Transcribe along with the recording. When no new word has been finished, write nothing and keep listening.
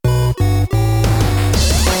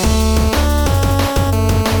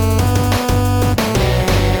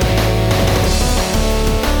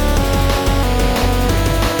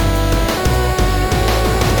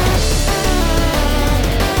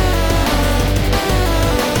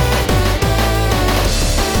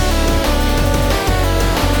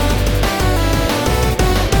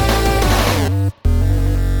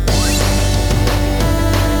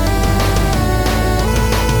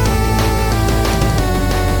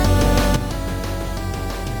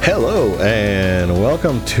Hello and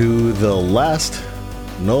welcome to the last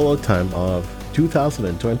NOLO time of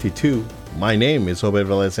 2022. My name is Obed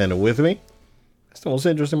Velez, and with me, it's the most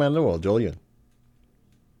interesting man in the world, Joel Yun.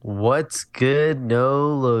 What's good? No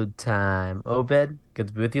load time. Obed, good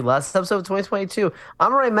to be with you. Last episode of 2022.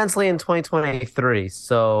 I'm already mentally in 2023,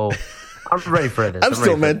 so I'm ready for this. I'm I'm ready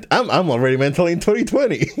still for meant. I'm already mentally in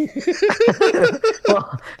 2020. this.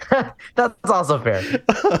 Well, that's also fair.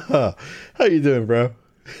 How you doing, bro?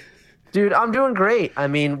 Dude, I'm doing great. I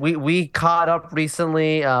mean, we caught up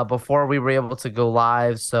recently before we were able to go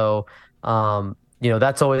live, so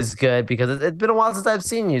that's always good because it's been a while since I've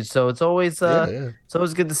seen you. So Yeah, yeah. it's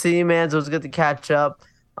always good to see you, man. It's always good to catch up.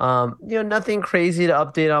 Nothing crazy to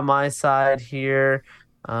update on my side here.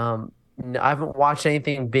 I haven't watched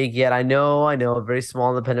anything big yet. I know a very small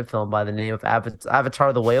independent film by the name of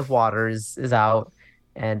Avatar: The Way of Water is out,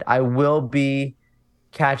 and I will be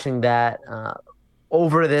catching that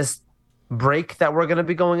over this break that we're going to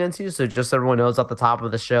be going into. So just so everyone knows at the top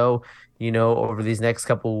of the show, over these next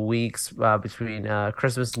couple of weeks between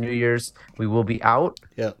Christmas and New Year's, we will be out.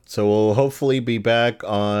 Yeah. So we'll hopefully be back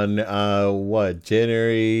on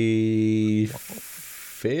January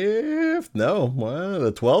 5th? No,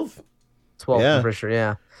 the 12th? 12th, I'm Yeah. pretty sure.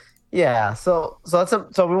 Yeah. Yeah. So we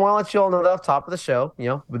want to let you all know that off top of the show,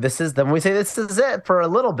 this is then we say this is it for a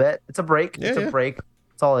little bit. It's a break. Yeah, It's a yeah. break.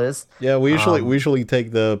 That's all it is. Yeah, we Um, usually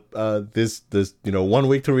take the this 1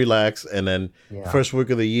 week to relax, and then yeah. first week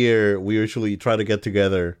of the year we usually try to get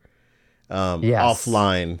together Yes.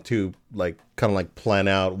 offline to like kind of like plan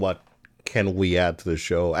out what can we add to the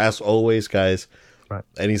show. As always, guys, Right.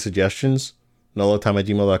 any suggestions?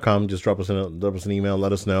 nolotime@gmail.com. Just drop us an email.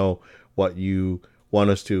 Let us know what you want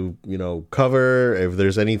us to cover. If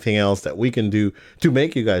there's anything else that we can do to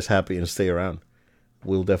make you guys happy and stay around,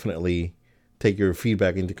 we'll definitely take your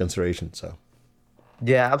feedback into consideration. So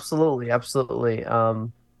Yeah, absolutely, absolutely.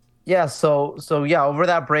 Yeah, so yeah, over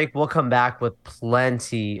that break we'll come back with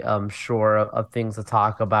plenty, I'm sure, of things to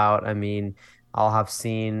talk about. I mean, I'll have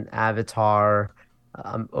seen Avatar,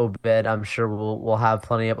 Obed, I'm sure we'll have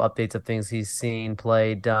plenty of updates of things he's seen,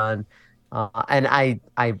 played, done. And I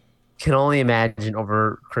can only imagine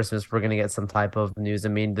over Christmas we're gonna get some type of news. I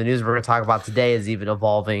mean, the news we're gonna talk about today is even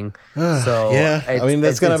evolving. So yeah, I it's mean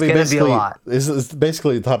that's it's gonna it's be gonna be a basically lot. this is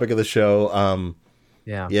basically the topic of the show.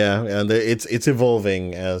 Yeah. Yeah, and it's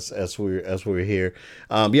evolving as we're here.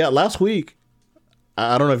 Yeah, last week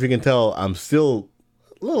I don't know if you can tell I'm still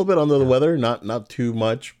a little bit under the Yeah. weather, not too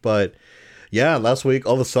much, but yeah, last week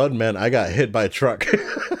all of a sudden, man, I got hit by a truck,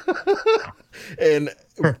 and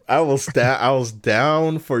I was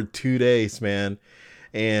down for 2 days, man,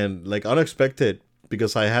 and like unexpected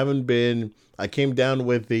because I haven't been. I came down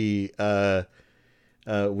with the I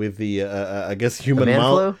guess The human man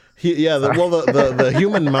flu? yeah, Sorry. the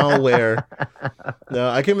human malware. No,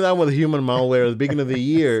 I came down with human malware at the beginning of the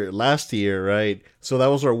year last year, right? So that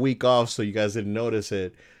was our week off, so you guys didn't notice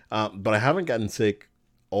it. But I haven't gotten sick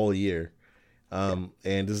all year, and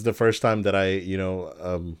this is the first time that I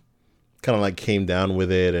kind of like came down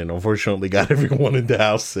with it, and unfortunately got everyone in the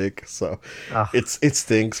house sick. So Ugh. it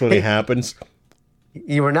stinks when it Hey, happens.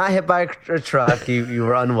 you were not hit by a truck. You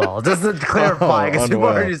were unwell. Just to clarify, Oh, because people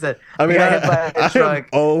already unwell. said I you mean, got hit by a I am truck.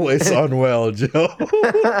 always unwell, Joe.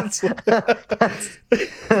 It's That's,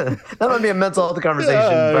 that might be a mental health conversation,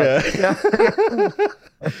 but yeah,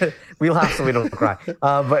 yeah, we laugh so we don't cry.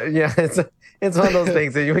 But yeah, it's one of those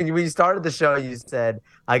things that when you started the show, you said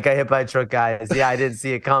I got hit by a truck, guys. Yeah, I didn't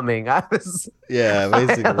see it coming. yeah, I had a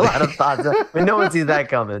basically, lot of thoughts. I mean, no one sees that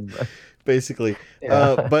coming. But basically.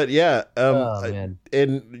 yeah. But yeah, Oh man.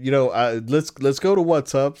 and let's go to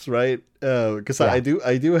what's ups, right? Because I Yeah. do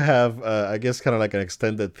I do have I guess kind of like an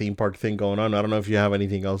extended theme park thing going on. I don't know if you have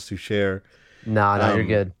anything else to share. No, no, you're Um,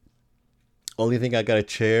 good. Only thing I gotta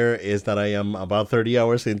share is that I am about 30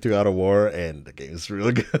 hours into Out of War, and the game is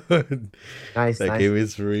real good. Nice, That nice. game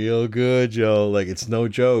is real good, Joe. Like it's no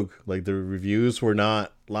joke. Like the reviews were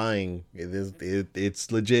not lying.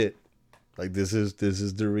 It's legit. Like this is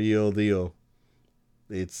the real deal.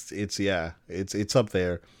 It's yeah. It's up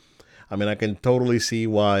there. I mean, I can totally see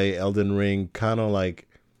why Elden Ring kind of like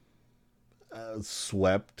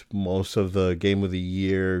swept most of the game of the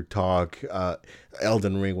year talk.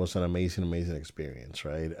 Elden Ring was an amazing experience,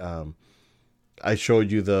 right? I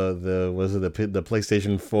showed you the was it the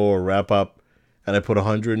PlayStation 4 wrap up, and I put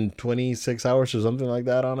 126 hours or something like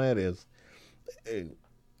that on it.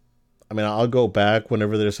 I mean, I'll go back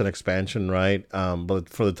whenever there's an expansion, right? But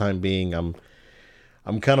for the time being, I'm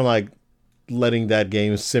kind of like letting that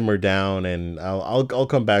game simmer down, and I'll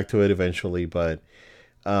come back to it eventually. But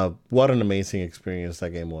what an amazing experience that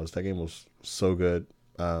game was! That game was so good.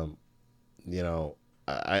 Um,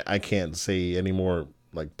 I can't say any more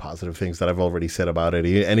like positive things that I've already said about it.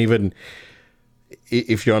 And even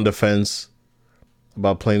if you're on the fence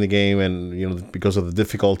about playing the game, and because of the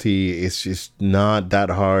difficulty, it's just not that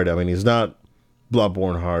hard. I mean, it's not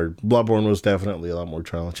Bloodborne hard. Bloodborne was definitely a lot more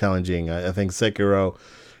challenging. I think Sekiro,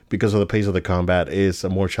 because of the pace of the combat, is a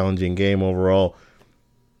more challenging game overall.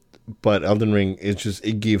 But Elden Ring,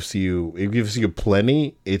 it gives you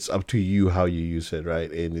plenty. It's up to you how you use it, right?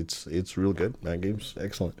 And it's real good. That game's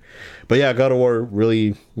excellent. But yeah, God of War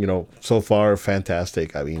really, so far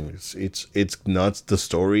fantastic. I mean, it's nuts. The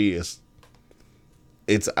story is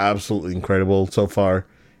it's absolutely incredible so far,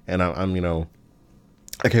 and I'm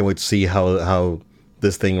I can't wait to see how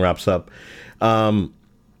this thing wraps up.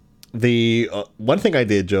 The one thing I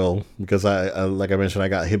did, Joel, because I like I mentioned, I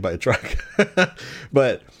got hit by a truck,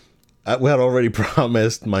 but we had already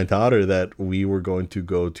promised my daughter that we were going to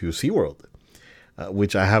go to SeaWorld,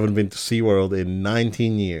 which I haven't been to SeaWorld in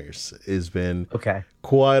 19 years. It's been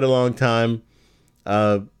quite a long time.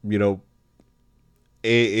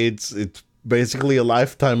 It's basically a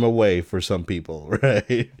lifetime away for some people,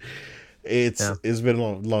 right? It's been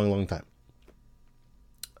a long time.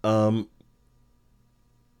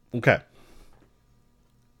 Okay.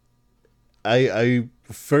 I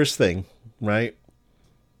first thing, right?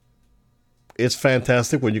 It's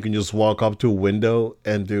fantastic when you can just walk up to a window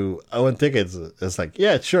and do, I want tickets. It's like,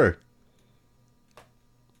 yeah, sure.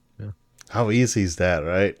 Yeah. How easy is that,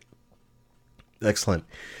 right? Excellent.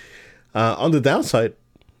 On the downside,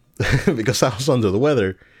 because I was under the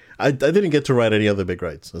weather, I didn't get to ride any other big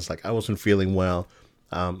rides. It's like I wasn't feeling well.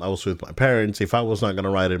 I was with my parents. If I was not going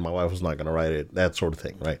to ride it, my wife was not going to ride it. That sort of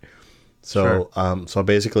thing, right? So, sure. So I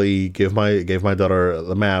basically gave my daughter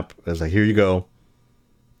the map. I was like, here you go.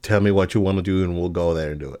 Tell me what you want to do, and we'll go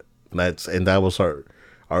there and do it. And that was our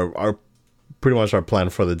pretty much our plan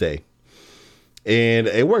for the day. And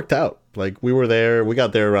it worked out. Like we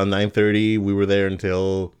got there around 9:30. We were there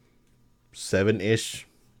until 7-ish,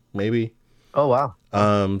 maybe. Oh wow.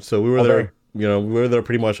 So we were all there. Day. We were there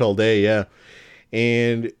pretty much all day. Yeah,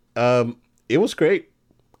 and it was great.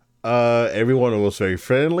 Everyone was very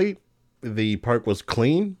friendly. The park was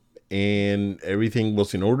clean, and everything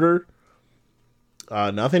was in order.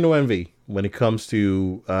 Nothing to envy when it comes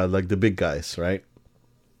to like the big guys, right?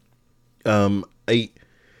 I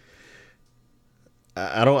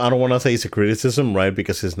don't want to say it's a criticism, right?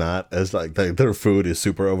 Because it's not. It's like their food is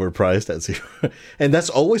super overpriced, and that's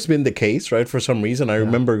always been the case, right? For some reason, I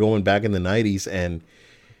remember going back in the 90s,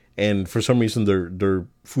 and for some reason their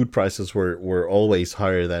food prices were always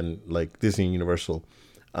higher than like Disney and Universal.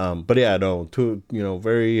 But yeah, no,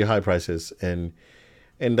 very high prices, and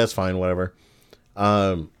that's fine, whatever.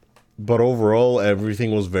 But overall,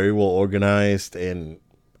 everything was very well organized, and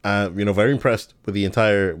very impressed with the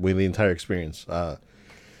entire experience.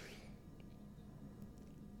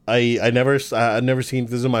 I never seen.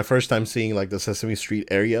 This is my first time seeing like the Sesame Street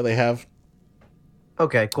area they have.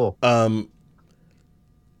 Okay, cool.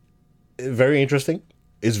 Very interesting.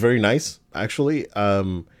 It's very nice, actually.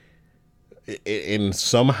 And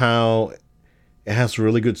somehow it has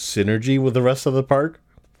really good synergy with the rest of the park.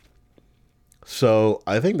 So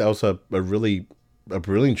I think that was a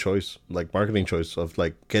brilliant choice, like marketing choice of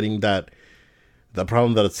like getting the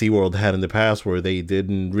problem that SeaWorld had in the past, where they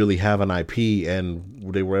didn't really have an IP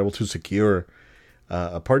and they were able to secure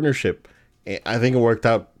a partnership. I think it worked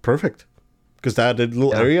out perfect, because that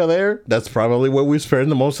little area there, that's probably where we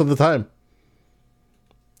spend the most of the time.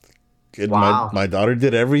 Wow. My daughter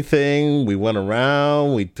did everything. We went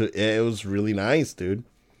around. It was really nice, dude.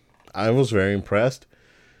 I was very impressed.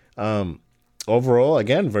 Overall,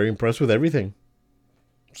 again, very impressed with everything.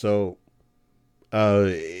 So,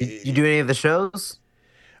 you do any of the shows?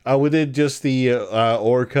 We did just the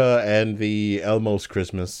Orca and the Elmo's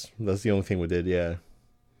Christmas. That's the only thing we did, yeah.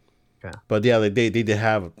 Okay. But yeah, they did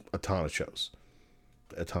have a ton of shows.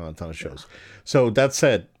 A ton of shows. So that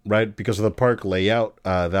said, right, because of the park layout,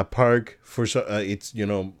 that park it's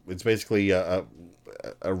it's basically a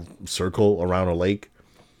circle around a lake,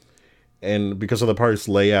 and because of the park's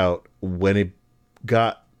layout, when it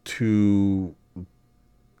got to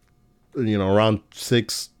around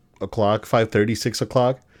 6 o'clock, 5:30, 6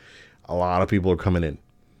 o'clock, a lot of people are coming in,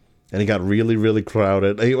 and it got really, really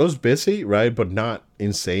crowded. It was busy, right, but not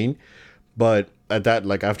insane. But at that,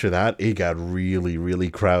 like after that, it got really, really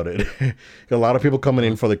crowded. A lot of people coming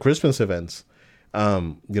in for the Christmas events.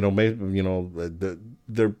 Maybe,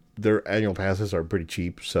 their annual passes are pretty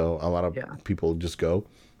cheap, so a lot of people just go.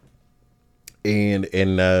 And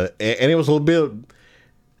it was a little bit.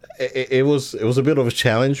 It was a bit of a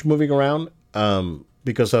challenge moving around.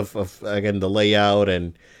 because of again the layout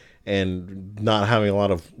and not having a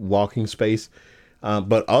lot of walking space.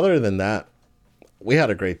 But other than that, we had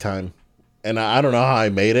a great time. And I don't know how I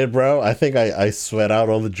made it, bro. I think I sweat out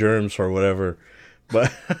all the germs or whatever.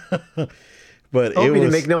 But but it Hope you didn't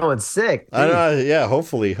was make no one sick. I Jeez. know, yeah,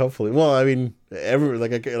 hopefully. Well, I mean, every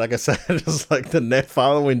like I said, just like the next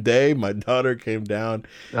following day, my daughter came down.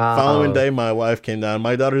 Following Oh, day, my wife came down.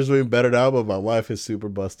 My daughter's doing better now, but my wife is super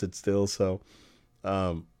busted still. So,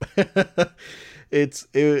 um, you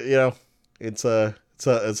know, it's a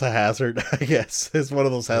hazard, I guess. It's one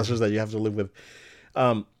of those hazards that you have to live with.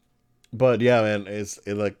 Um, but yeah, man,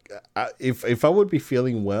 if I would be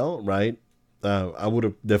feeling well, right, I would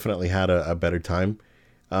have definitely had a better time.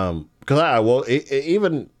 Because I well,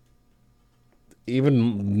 even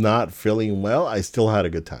not feeling well, I still had a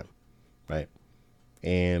good time, right?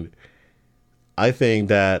 And I think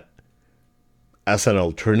that as an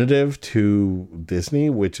alternative to Disney,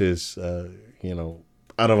 which is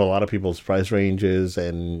out of a lot of people's price ranges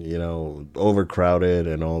and overcrowded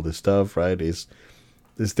and all this stuff, right? Is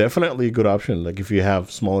definitely a good option. Like if you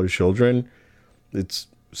have smaller children, it's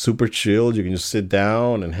super chilled. You can just sit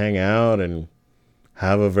down and hang out and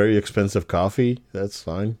have a very expensive coffee. That's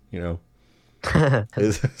fine.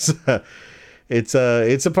 It's it's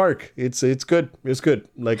a park. It's good. It's good.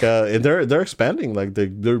 Like and they're expanding. Like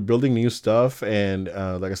they're building new stuff, and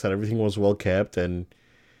like I said, everything was well kept. And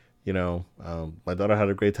my daughter had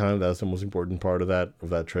a great time. That's the most important part of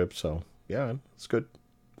that trip. So yeah, man, it's good.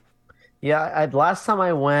 yeah. Last time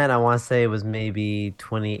I went, I want to say it was maybe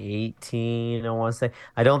 2018. I want to say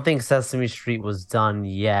I don't think Sesame Street was done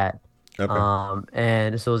yet. Okay.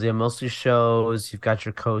 And so yeah, mostly shows. You've got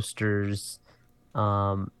your coasters.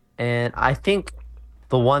 And I think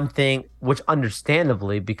the one thing, which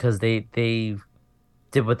understandably, because they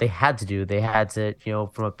did what they had to do, they had to,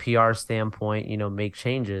 from a PR standpoint, make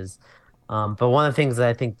changes. But one of the things that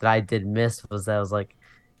I think that I did miss was that I was like,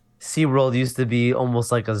 SeaWorld used to be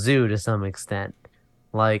almost like a zoo to some extent.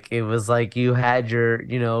 Like it was like you had your,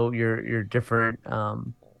 your different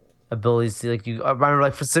abilities to like you I remember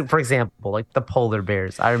like for example like the polar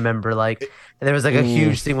bears. I remember like there was like a Ooh,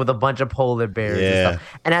 huge thing with a bunch of polar bears and stuff.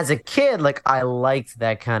 yeah. And as a kid, like I liked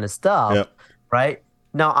that kind of stuff, Yep. right?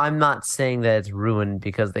 Now I'm not saying that it's ruined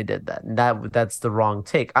because they did that. That's the wrong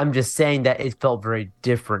take. I'm just saying that it felt very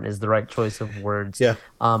different is the right choice of words Yeah.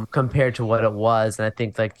 compared to what it was. And I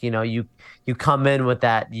think like, you come in with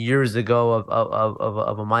that years ago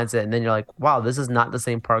of a mindset and then you're like, wow, this is not the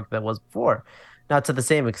same park that was before. Not to the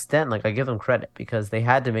same extent. Like I give them credit because they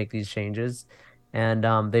had to make these changes, and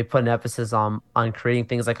they put an emphasis on creating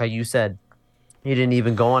things like how you said you didn't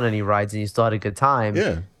even go on any rides and you still had a good time.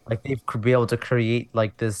 Yeah. Like they've be able to create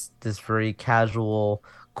like this very casual,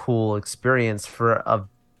 cool experience for a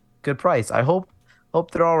good price. I hope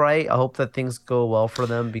they're all right. I hope that things go well for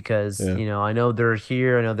them because Yeah. I know they're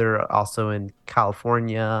here. I know they're also in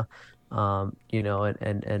California. And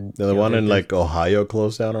The one in they're like Ohio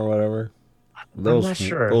closed down or whatever. I'm Those not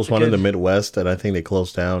sure. those one in the Midwest, and I think they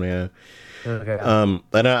closed down. Yeah. Okay.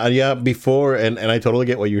 And yeah, before, and I totally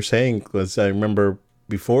get what you're saying, because I remember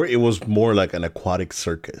before it was more like an aquatic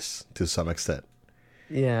circus to some extent.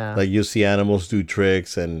 Yeah. Like you see animals do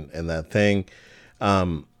tricks and that thing.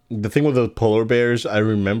 The thing with the polar bears, I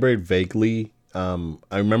remember it vaguely. I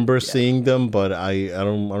remember Yeah. seeing them, but I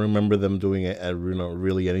don't remember them doing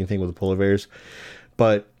really anything with the polar bears.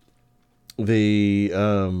 But the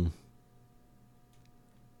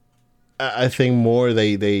I think more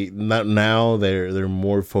they not now they're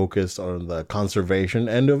more focused on the conservation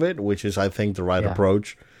end of it, which is I think the right Yeah.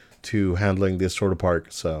 approach to handling this sort of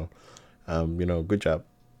park. So, good job.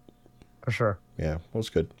 For sure. Yeah, that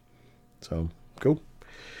was good. So cool.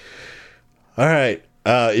 All right.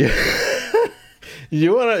 Yeah.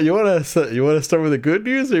 You wanna start with the good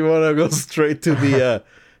news, or you wanna go straight to the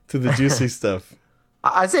juicy stuff?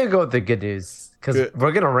 I say we go with the good news because Good.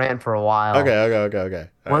 we're gonna rant for a while. Okay. All right.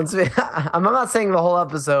 Once we, I'm not saying the whole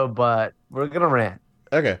episode, but we're gonna rant.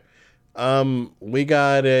 Okay. We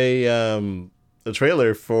got a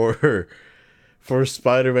trailer for for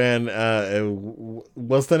Spider-Man.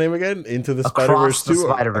 What's the name again? Into the Spider-Verse Across the 2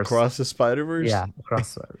 or Spider Verse. Across the Spider-Verse? Yeah,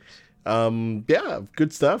 across the Spider Verse. Yeah,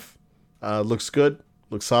 good stuff. Looks good.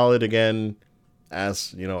 Looks solid again,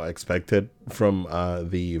 as expected from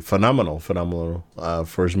the phenomenal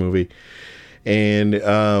first movie. And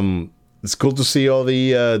it's cool to see all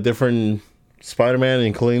the different Spider-Man,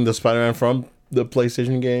 including the Spider-Man from the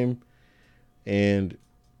PlayStation game, and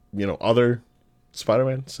other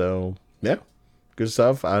Spider-Man. So yeah, good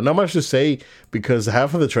stuff. Not much to say because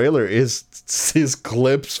half of the trailer is his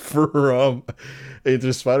clips from Into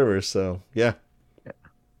the Spider-Verse. So yeah,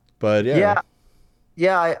 But yeah, Yeah,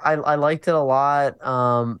 yeah, I liked it a lot.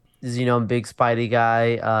 As you know, I'm a big Spidey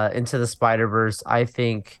guy. Into the Spider-Verse, I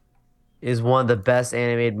think is one of the best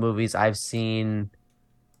animated movies I've seen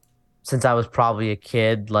since I was probably a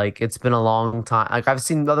kid. Like it's been a long time. Like I've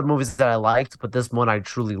seen other movies that I liked, but this one I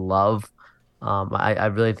truly love. I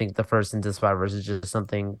really think the first Into the Spider-Verse is just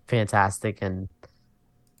something fantastic and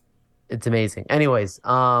it's amazing. Anyways,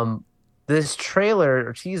 this trailer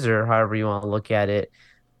or teaser, however you want to look at it,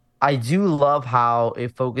 I do love how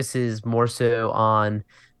it focuses more so on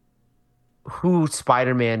who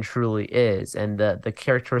Spider-Man truly is and the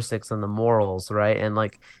characteristics and the morals, right? And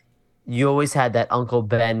like you always had that Uncle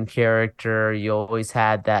Ben character. You always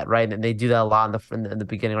had that, right? And they do that a lot in the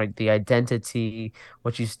beginning, like the identity,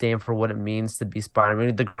 what you stand for, what it means to be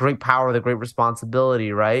Spider-Man, the great power, the great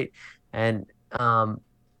responsibility, right? And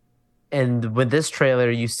and with this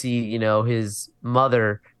trailer, you see, his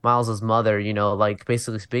mother, Miles's mother, like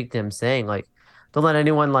basically speak to him saying, like, don't let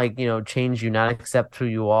anyone like, change you, not accept who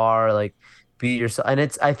you are, like be yourself. And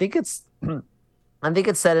I think I think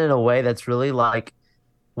it's said in a way that's really like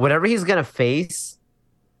whatever he's gonna face,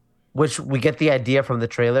 which we get the idea from the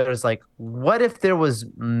trailer, is like, what if there was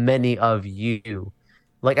many of you?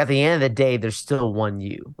 Like at the end of the day, there's still one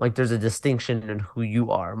you. Like there's a distinction in who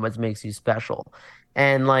you are and what makes you special.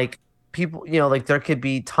 And like people, like there could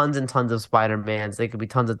be tons and tons of Spider-Mans. There could be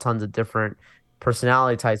tons and tons of different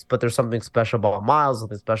personality types, but there's something special about Miles,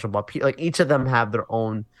 something special about Pete. Like each of them have their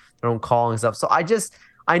own calling stuff. So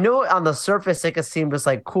I know on the surface it could seem just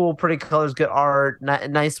like cool, pretty colors, good art,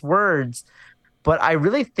 nice words, but I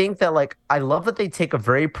really think that like I love that they take a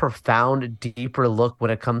very profound, deeper look when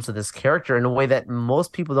it comes to this character in a way that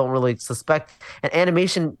most people don't really suspect. And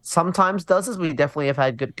animation sometimes does this. We definitely have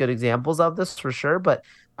had good examples of this for sure. But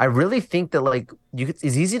I really think that like it's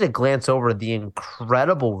easy to glance over the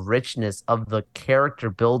incredible richness of the character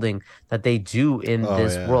building that they do in oh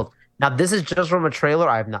this yeah, world. Now, this is just from a trailer.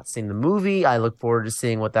 I have not seen the movie. I look forward to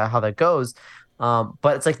seeing how that goes.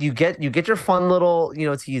 But it's like you get your fun little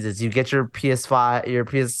teases. You get your PS5, your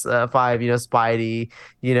PS5, Spidey.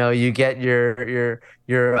 You get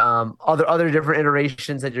your other different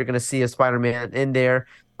iterations that you're gonna see of Spider-Man in there.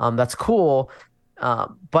 That's cool.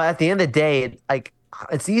 But at the end of the day, like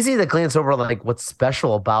it's easy to glance over like what's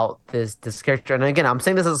special about this character. And again, I'm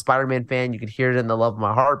saying this as a Spider-Man fan. You could hear it in the love of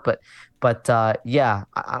my heart. But yeah,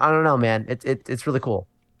 I don't know, man. It's really cool.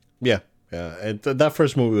 yeah, yeah. And that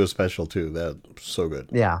first movie was special too. That was so good,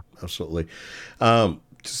 Yeah. absolutely.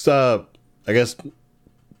 Just I guess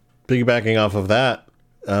piggybacking off of that,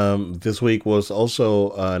 this week was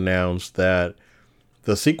also announced that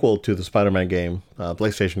the sequel to the Spider-Man game,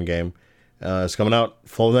 PlayStation game, is coming out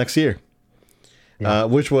fall next year. Yeah.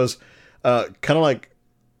 Which was kind of like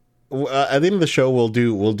at the end of the show we'll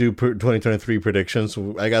do 2023 predictions.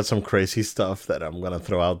 I got some crazy stuff that I'm gonna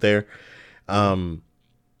throw out there, and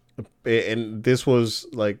this was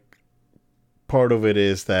like part of it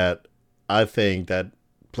is that I think that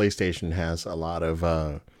PlayStation has a lot of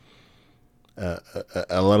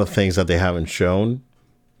things that they haven't shown.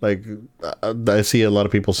 Like I see a lot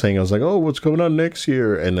of people saying, I was like, oh, what's coming out next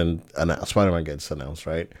year, and then Spider-Man gets announced,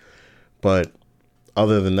 right? But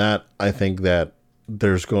other than that, I think that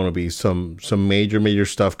there's going to be some major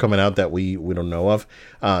stuff coming out that we don't know of.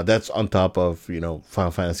 That's on top of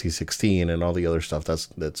Final Fantasy 16 and all the other stuff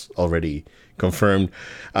that's already confirmed.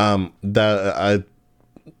 That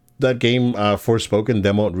game Forspoken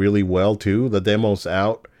demoed really well too. The demo's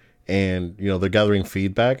out, and they're gathering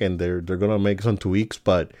feedback, and they're gonna make some tweaks.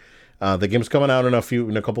 But the game's coming out in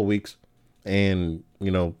a couple weeks, and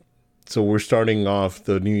so we're starting off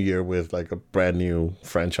the new year with like a brand new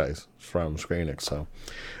franchise from Square Enix. So,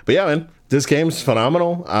 but yeah, man, this game's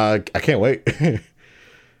phenomenal. I can't wait.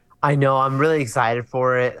 I know. I'm really excited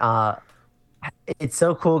for it. It's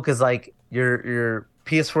so cool because like your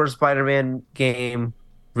PS4 Spider-Man game,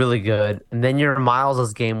 really good, and then your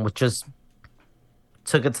Miles's game, which just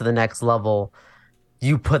took it to the next level.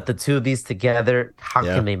 You put the two of these together, how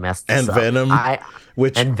Yeah, can they mess and this up? Venom, I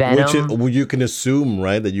which and which Venom, you can assume,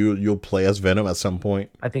 right, that you'll play as Venom at some point,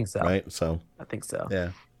 I think so. right? So I think so. yeah,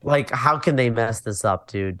 Like, how can they mess this up,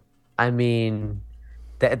 dude? I mean,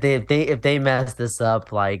 if they mess this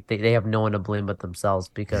up, like they have no one to blame but themselves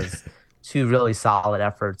because two really solid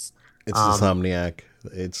efforts. it's Um, Insomniac.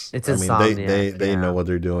 It's it's I mean they Insomniac, they know yeah. what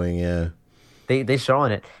they're doing. Yeah, They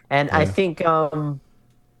showing it, and I yeah, think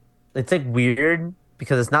it's like weird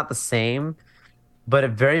because it's not the same, but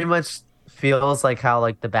it very much feels like how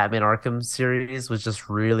like the Batman Arkham series was just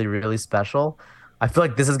really, really special. I feel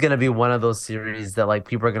like this is gonna be one of those series that like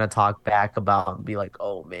people are gonna talk back about and be like,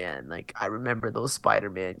 "Oh man, like I remember those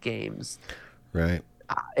Spider-Man games." right.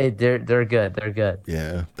 They're good. They're good.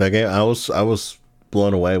 Yeah, that game. I was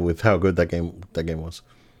blown away with how good that game was.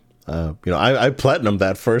 I platinumed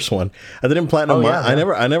that first one. I didn't Oh platinum. yeah,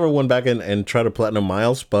 yeah. I never went back and tried to platinum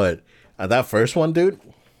Miles, but that first one, dude,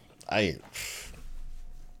 I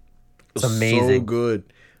It's was so amazing. good.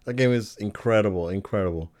 That game is incredible,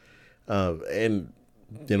 incredible. And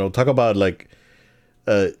talk about like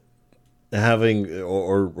uh, having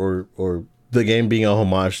or the game being a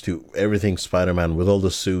homage to everything Spider-Man with all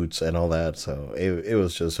the suits and all that. So it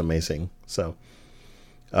was just amazing. So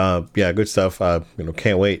yeah, good stuff.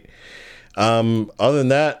 Can't wait. Other than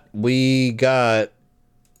that, we got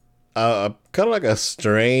kind of like a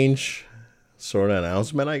strange sort of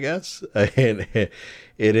announcement, I guess. And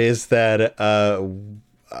it is that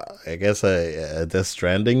I guess a Death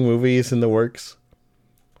Stranding movie is in the works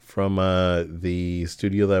from the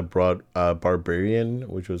studio that brought Barbarian,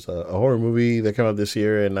 which was a horror movie that came out this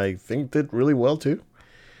year, and I think did really well too.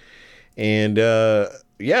 And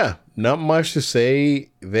yeah, not much to say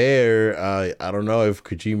there. I don't know if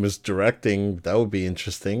Kojima's directing. That would be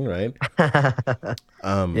interesting, right?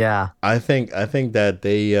 Yeah. I think that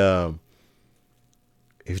they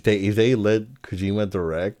if they let Kojima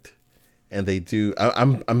direct and they do,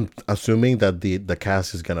 I'm assuming that the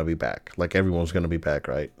cast is gonna be back. Like everyone's gonna be back,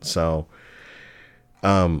 right? So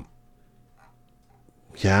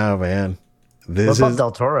yeah, man, What this about is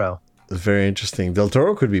Del Toro? very interesting. Del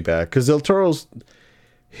Toro could be back because Del Toro's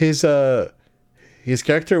his his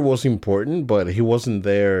character was important, but he wasn't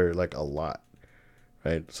there like a lot,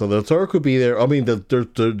 right? So Del Toro could be there. I mean, He could Del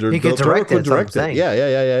Toro direct it. could That's what I'm direct it. saying. Yeah, yeah,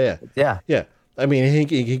 yeah, yeah, yeah, Yeah. yeah. I mean,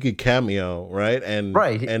 he could cameo, right? And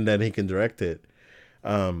Right. and then he can direct it.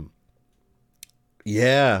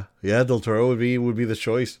 Yeah, yeah. Del Toro would be the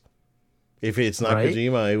choice. If it's not Right.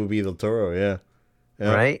 Kojima, it would be Del Toro. Yeah,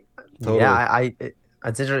 yeah, Right. Yeah. totally.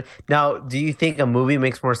 That's interesting. Now, do you think a movie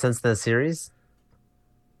makes more sense than a series?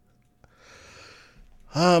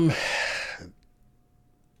 Um,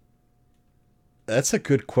 that's a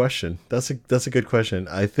good question. That's a good question.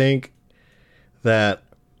 I think that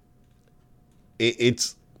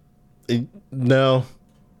it's no,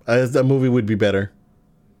 a movie would be better,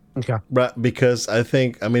 Okay. right? Because I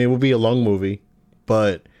mean, it would be a long movie,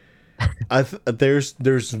 but there's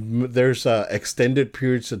extended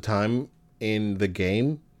periods of time in the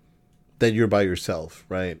game that you're by yourself,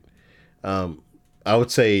 right? I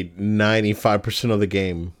would say 95% of the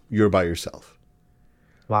game you're by yourself,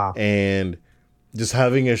 Wow. and just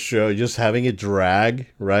having a show, just having it drag,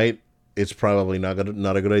 right? It's probably not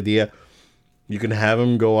a good idea. You can have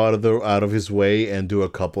him go out of his way and do a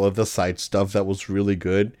couple of the side stuff that was really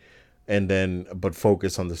good, and then but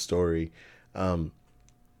focus on the story.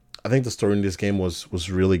 I think the story in this game was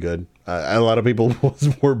really good. A lot of people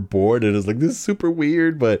were bored and it's like this is super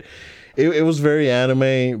weird, but it was very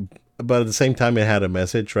anime. But at the same time, it had a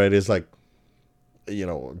message, right? It's like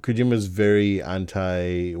Kojima is very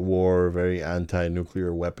anti-war, very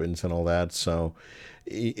anti-nuclear weapons and all that. So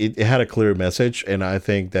it had a clear message, and I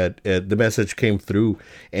think that the message came through,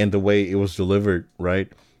 and the way it was delivered,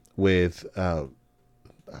 right, with I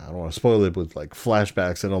don't want to spoil it with like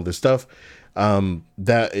flashbacks and all this stuff.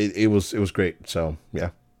 That it was great. So yeah,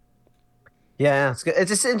 Yeah, it's good. It's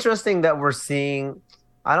just interesting that we're seeing,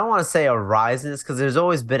 I don't want to say a rise in this because there's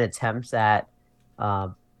always been attempts at, uh,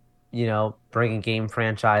 bringing game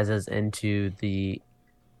franchises into the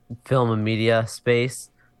film and media space.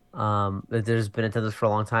 There's been attempts for a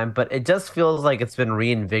long time, but it just feels like it's been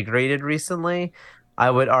reinvigorated recently. I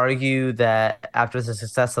would argue that after the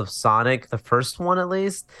success of Sonic, the first one at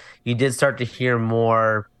least, you did start to hear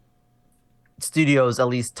more studios at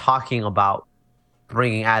least talking about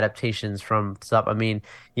bringing adaptations from stuff. I mean,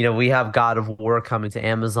 we have God of War coming to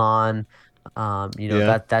Amazon.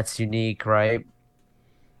 yeah. That's unique, right?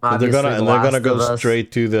 And they're gonna Obviously, The and they're gonna Last go of Us.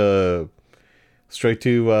 straight to the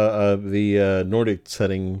Nordic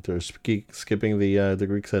setting. They're skipping the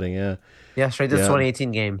Greek setting. Yeah, Yeah, straight to the yeah.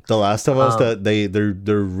 2018 game. The Last of Us, Um, that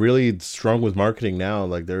they're really strong with marketing now.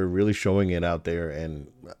 Like they're really showing it out there, and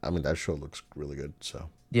I mean that show looks really good. So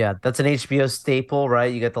yeah, that's an HBO staple,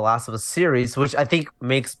 right? You get the Last of Us series, which I think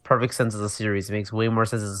makes perfect sense as a series. It makes way more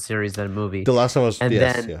sense as a series than a movie. The Last of Us, And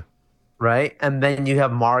yes, then, yeah. right? And then you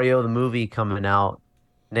have Mario the movie coming out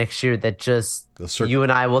next year that just The cir- you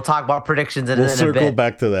and I will talk about predictions we'll in a circle bit.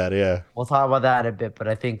 back to that. Yeah, We'll talk about that in a bit, but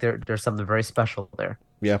I think there's something very special there.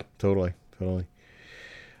 yeah, totally, totally.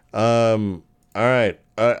 All right.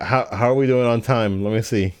 How are we doing on time? Let me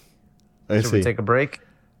see. Let me Should we see. take a break?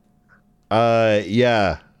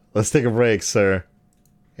 Yeah. Let's take a break, sir.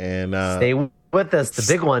 And Stay with us, the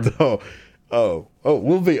big one. oh,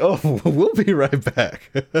 we'll be right back.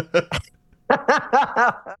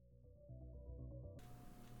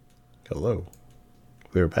 Hello.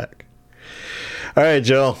 We're back. All right,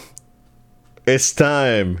 Joel. It's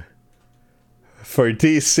time for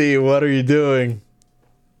DC. What are you doing?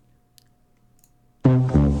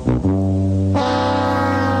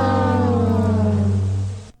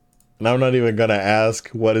 And I'm not even gonna ask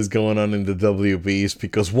what is going on in the WBs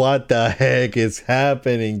because what the heck is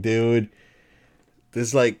happening, dude?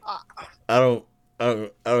 This like I don't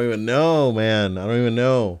even know, man. I don't even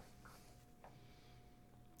know.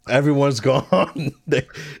 Everyone's gone.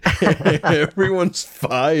 Everyone's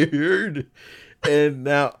fired. And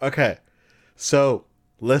now, okay. So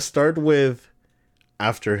let's start with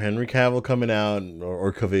after Henry Cavill coming out,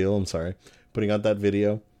 or Cavill, I'm sorry, putting out that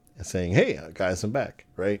video and saying, "Hey, guys, I'm back,"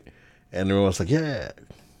 right? And everyone's like, "Yeah,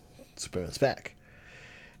 Superman's back."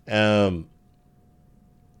 And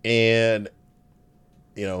him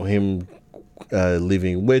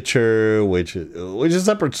leaving Witcher, which is a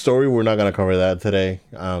separate story. We're not gonna cover that today.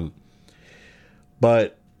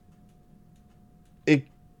 But it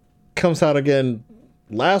comes out again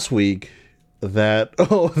last week that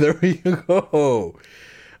there you go.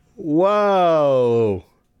 Wow.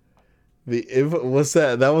 What's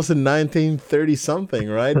that? That was in 1930 something,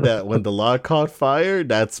 right? That when the law caught fire.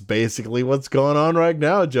 That's basically what's going on right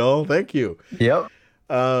now, Joel. Thank you. Yep.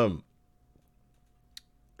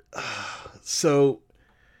 So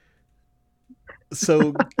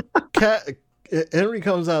Henry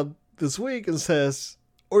comes out this week and says,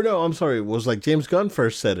 or no, I'm sorry, it was like James Gunn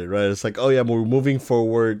first said it, right? It's like, oh yeah, we're moving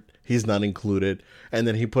forward. He's not included. And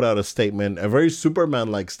then he put out a statement, a very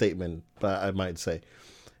Superman-like statement, but I might say.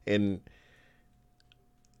 And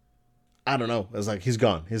I don't know. It's like, he's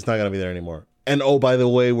gone. He's not going to be there anymore. And oh, by the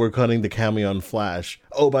way, we're cutting the cameo on Flash.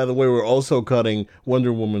 Oh, by the way, we're also cutting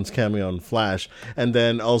Wonder Woman's cameo on Flash. And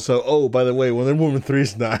then also, oh, by the way, Wonder Woman 3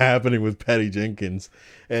 is not happening with Patty Jenkins.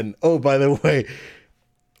 And oh, by the way,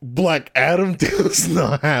 Black Adam 2 is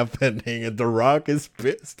not happening. And The Rock is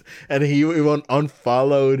pissed. And he even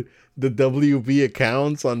unfollowed the WB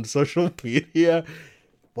accounts on social media.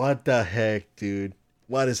 What the heck, dude?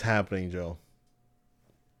 What is happening, Joe?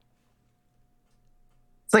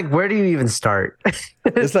 It's like, where do you even start?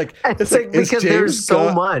 It's like because there's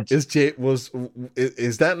so much. Is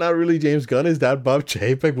that not really James Gunn? Is that Bob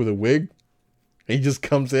Chapek with a wig? He just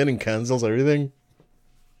comes in and cancels everything.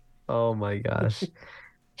 Oh my gosh.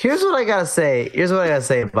 Here's what I gotta say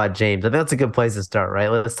about James. I think that's a good place to start, right?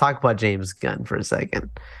 Let's talk about James Gunn for a second.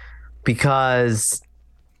 Because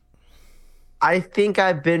I think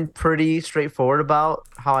I've been pretty straightforward about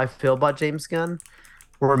how I feel about James Gunn,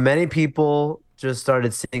 where many people just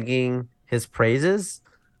started singing his praises.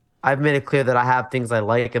 I've made it clear that I have things I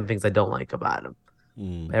like and things I don't like about him.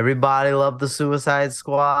 Everybody loved the Suicide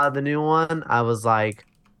Squad, the new one. I was like,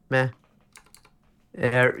 meh.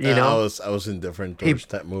 I was indifferent towards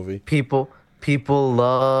that movie. People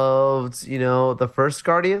loved, the first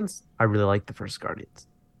Guardians. I really liked the first Guardians.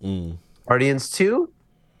 Guardians 2,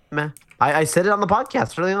 meh. I said it on the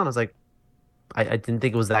podcast early on. I was like, I didn't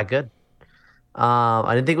think it was that good.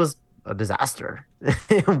 I didn't think it was a disaster,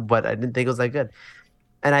 but I didn't think it was that good.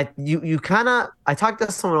 And I talked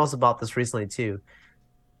to someone else about this recently too.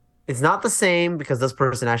 It's not the same because this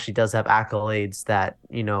person actually does have accolades that,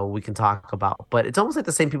 we can talk about, but it's almost like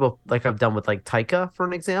the same people like I've done with like Taika, for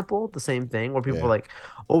an example, the same thing where people are like,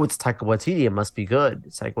 oh, it's Taika Waititi. It must be good.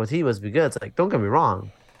 It's Taika Waititi must be good. It's like, don't get me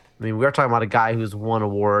wrong. I mean, we are talking about a guy who's won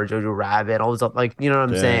awards, Jojo Rabbit, all this stuff. Like, you know what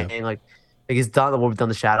I'm saying? Like he's done what we've done,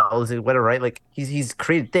 The Shadow, whatever, right? Like he's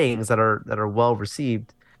created things that are well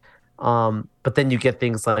received. But then you get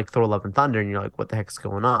things like Thor: Love and Thunder, and you're like, what the heck's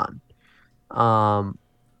going on?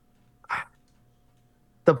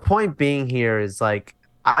 The point being here is like,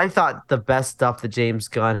 I thought the best stuff that James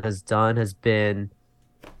Gunn has done has been,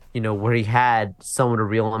 where he had someone to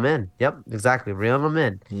reel him in. Yep, exactly, reel him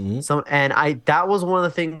in. That was one of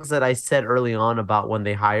the things that I said early on about when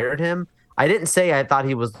they hired him. I didn't say I thought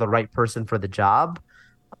he was the right person for the job,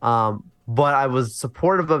 but I was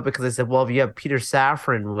supportive of it because I said, well, if you have Peter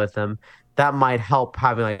Safran with him, that might help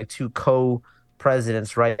having like two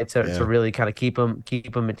co-presidents, right, to really kind of keep him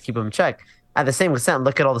in check. At the same extent,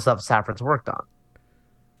 look at all the stuff Safran's worked on.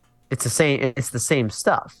 It's the same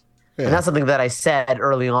stuff. Yeah. And that's something that I said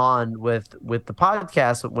early on with the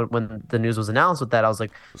podcast when the news was announced with that. I was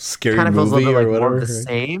like, scary kind of feels a little bit like whatever, more of the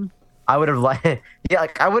same. I would have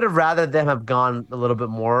I would have rather them have gone a little bit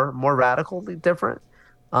more radically different.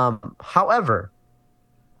 However,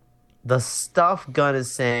 the stuff Gunn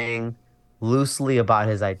is saying loosely about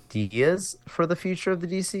his ideas for the future of the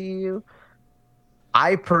DCEU,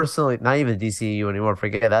 I personally, not even the DCEU anymore,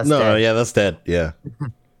 forget that's dead. Yeah, that's dead. Yeah.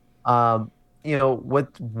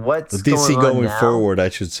 what's DC going on going now. forward, we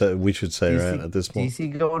should say, right, DC at this point.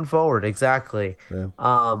 DC going forward, exactly. Yeah.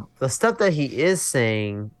 The stuff that he is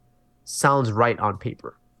saying sounds right on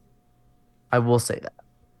paper. I will say that.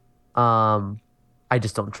 I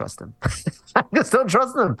just don't trust him. I just don't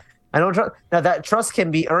trust him. I don't trust. Now that trust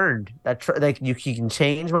can be earned. Like you can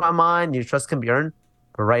change my mind. Your trust can be earned,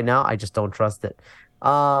 but right now I just don't trust it.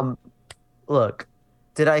 Um, Look,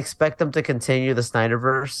 did I expect them to continue the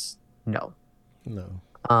Snyderverse? No. No.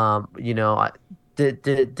 I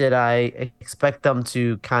did I expect them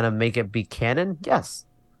to kind of make it be canon? Yes.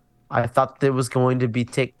 I thought there was going to be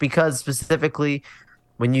take because specifically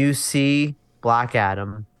when you see Black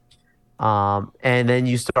Adam, and then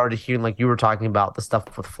you started hearing like you were talking about the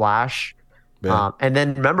stuff with Flash, Yeah. and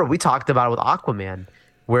then remember we talked about it with Aquaman,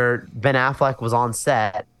 where Ben Affleck was on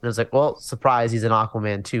set and it was like, well, surprise, he's an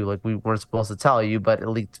Aquaman too. Like we weren't supposed to tell you, but it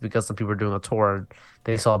leaked because some people were doing a tour and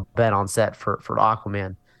they saw Ben on set for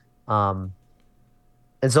Aquaman. Um,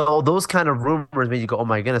 and so those kind of rumors made you go, "Oh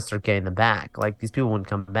my goodness, they're getting them back. Like these people wouldn't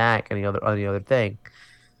come back." Any other thing.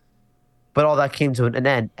 But all that came to an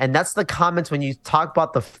end, and that's the comments when you talk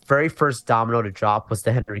about the very first domino to drop was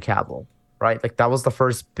the Henry Cavill, right? Like that was the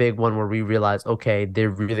first big one where we realized, okay, they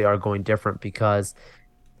really are going different because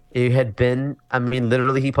it had been. I mean,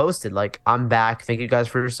 literally, he posted like, "I'm back. Thank you guys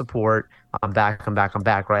for your support. I'm back. I'm back. I'm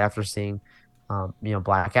back." Right after seeing,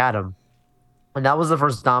 Black Adam, and that was the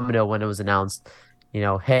first domino when it was announced.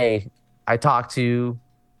 Hey, I talked to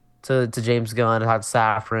James Gunn, I talked to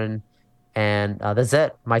Safran, and that's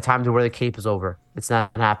it. My time to wear the cape is over. It's not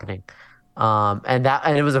happening. And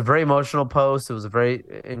it was a very emotional post. It was a very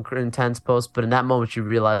intense post. But in that moment, you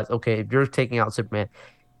realize, okay, if you're taking out Superman,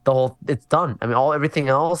 it's done. I mean, everything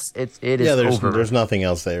else, it is Yeah, over. there's nothing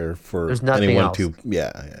else there for There's nothing anyone else. to.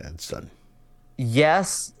 Yeah, yeah, it's done.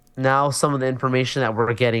 Yes, now some of the information that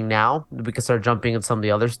we're getting now, we can start jumping in some of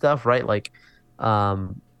the other stuff, right? Like,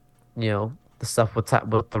 um, the stuff with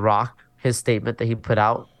The Rock, his statement that he put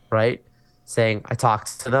out, right, saying, "I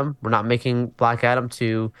talked to them. We're not making Black Adam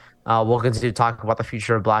 2. We'll continue to talk about the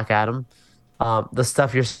future of Black Adam." The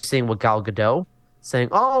stuff you're seeing with Gal Gadot saying,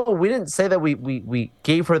 "Oh, we didn't say that we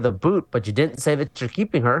gave her the boot, but you didn't say that you're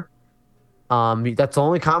keeping her." That's the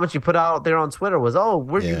only comment you put out there on Twitter was, "Oh,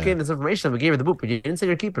 where are you Yeah, getting this information? We gave her the boot, but you didn't say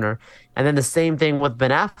you're keeping her." And then the same thing with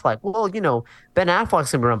Ben Affleck. Well, Ben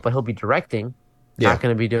Affleck's gonna be around, but he'll be directing, yeah, not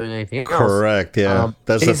gonna be doing anything else. correct. Yeah,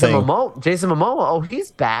 that's the Jason thing. Momoa, Jason Momoa, oh,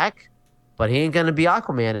 he's back, but he ain't gonna be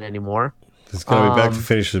Aquaman anymore. He's gonna be back to Um,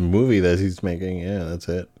 finish the movie that he's making. Yeah, that's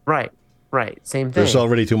it. right, right, same There's thing.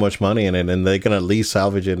 already too much money in it, and they can at least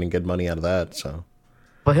salvage it and get money out of that. So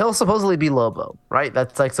But he'll supposedly be Lobo, right?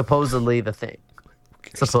 That's like supposedly the thing. who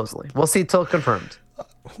cares? Supposedly, we'll see till confirmed.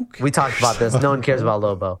 Who We talked about cares? this. No one cares about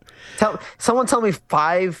Lobo. Tell me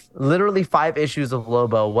literally 5 issues of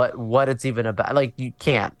Lobo. What it's even about? Like you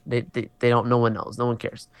can't. They don't. No one knows. No one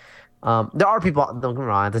cares. There are people. Don't get me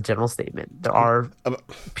wrong. It's a general statement. There are Um,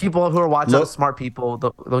 people who are watching. Lo- Smart people.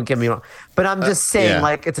 Don't get me wrong. But I'm just saying, yeah,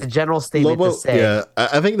 like it's a general statement to Lobo. say. Yeah,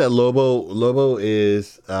 I think that Lobo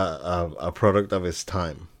is a product of his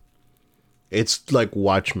time. It's like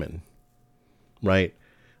Watchmen, right?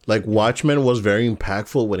 Like Watchmen was very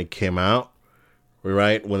impactful when it came out,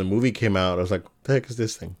 right? When the movie came out, I was like, "What the heck is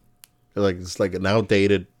this thing?" It's like an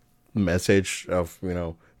outdated message of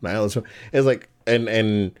nihilism. It's like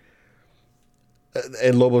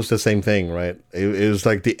and Lobo's the same thing, right? It was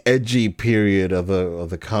like the edgy period of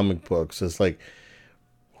the comic books. It's like,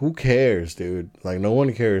 who cares, dude? Like no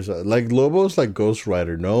one cares. Like Lobo's like Ghost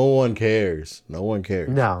Rider. No one cares. No one cares.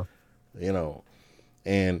 No. You know,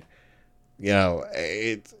 and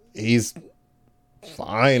he's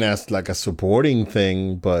fine as like a supporting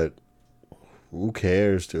thing, but who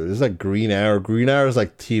cares, dude? It's like Green Arrow. Green Arrow is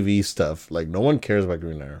like TV stuff. Like no one cares about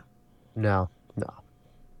Green Arrow. No. No.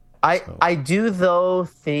 I do though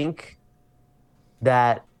think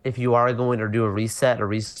that if you are going to do a reset or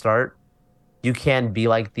restart, you can be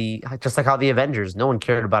like just like how the Avengers, no one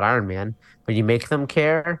cared about Iron Man, but you make them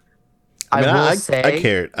care. I I mean, will I say,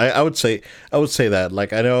 cared. I would say that.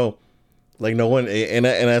 Like I know, like no one, and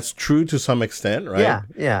that's true to some extent, right? yeah,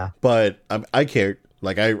 yeah, But I cared.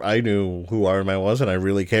 Like I knew who Iron Man was, and I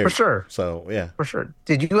really for cared. sure, So yeah. for sure.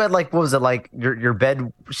 Did you had like what was it like your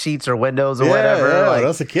bed sheets or windows or Yeah, whatever? yeah. When Like I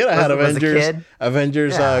was a kid, I had was a Avengers, kid?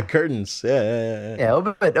 Avengers Yeah, curtains. Yeah, yeah,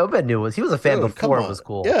 yeah. yeah. Obed knew was he was a fan Dude, come before it on. was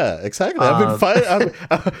cool. Yeah, exactly. I've been Um, fighting.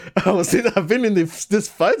 I've been in this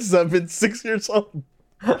fight since I've been 6 years old.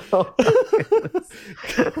 Come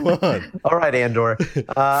on. all right, Andor.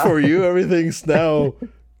 For you, everything's now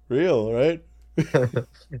real, right?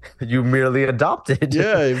 You merely adopted.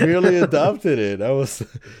 Yeah, I merely adopted it.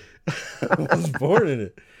 I was born in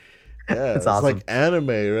it. Yeah, It's it's like awesome. anime,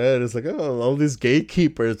 right? It's like, oh, all these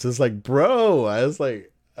gatekeepers. It's like, bro, I was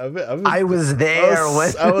like, I was there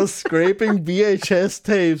when I was scraping VHS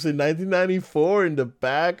tapes in 1994 in the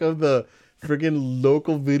back of the freaking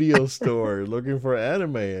local video store looking for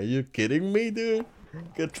anime. Are you kidding me, dude?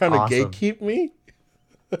 You're trying to awesome. gatekeep me?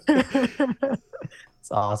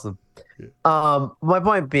 It's awesome. My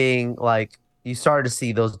point being, like, you started to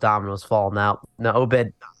see those dominoes fall now. Now,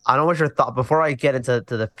 Obed, I don't know what your thought before I get into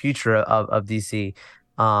the future of DC.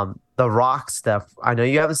 The Rock stuff. I know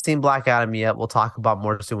you haven't seen Black Adam yet. We'll talk about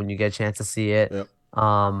more soon when you get a chance to see it. Yep.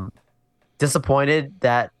 Um, disappointed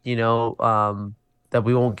that that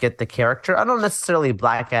we won't get the character. I don't necessarily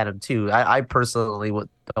Black Adam too. I personally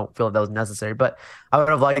don't feel that was necessary, but I would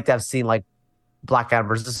have liked to have seen like Black Adam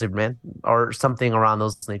versus Superman or something around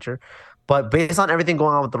those nature. But based on everything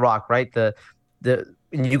going on with The Rock, right? The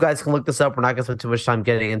and you guys can look this up. We're not going to spend too much time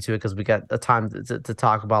getting into it because we got the time to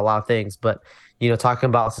talk about a lot of things. But talking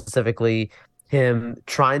about specifically him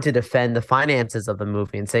trying to defend the finances of the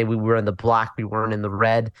movie and say we were in the black, we weren't in the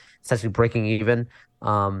red, essentially breaking even.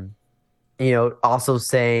 Um, also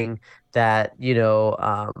saying that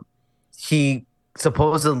he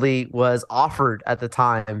supposedly was offered at the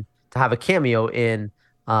time to have a cameo in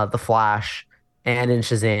The Flash and in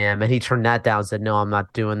Shazam, and he turned that down. And said, "No, I'm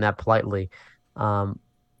not doing that politely." Um,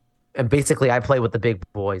 and basically, I play with the big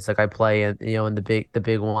boys, like I play in the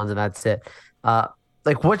big ones, and that's it. Uh,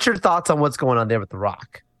 like, what's your thoughts on what's going on there with The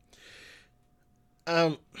Rock?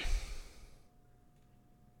 Um,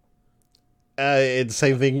 it's the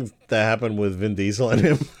same thing that happened with Vin Diesel and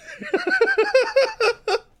him.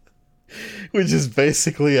 Which is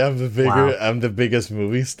basically Wow, I'm the biggest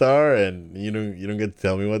movie star, and you don't get to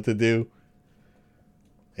tell me what to do.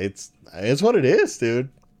 It's what it is, dude.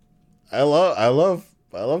 I love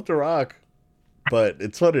The Rock, but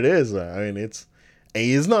it's what it is. I mean, and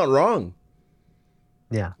he's not wrong.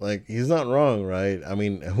 yeah, Like he's not wrong, right? I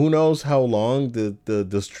mean, who knows how long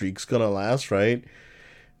the streak's gonna last, right?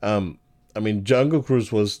 Um, I mean, Jungle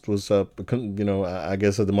Cruise was I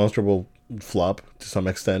guess a demonstrable flop to some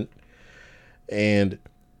extent, and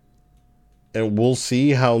we'll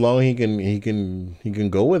see how long he can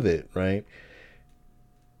go with it, right?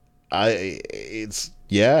 It's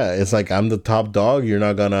like I'm the top dog. You're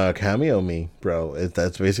not gonna cameo me, bro.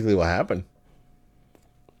 That's basically what happened.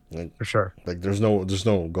 Like, for sure. there's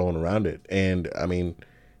no going around it. And I mean,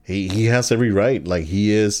 he has every right. Like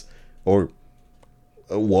he is or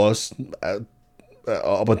was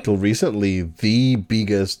up until recently the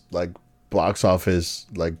biggest like box office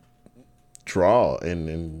like draw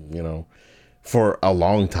in for a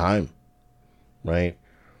long time, right?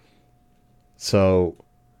 So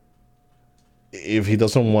if he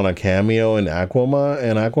doesn't want a cameo in Aquaman,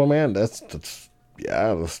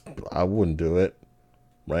 I wouldn't do it,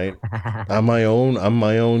 right? I'm my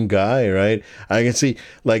own guy, right? I can see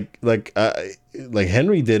like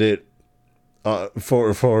Henry did it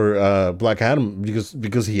for Black Adam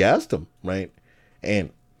because he asked him, right?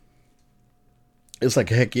 And it's like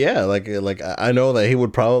heck yeah, like I know that he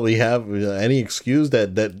would probably have any excuse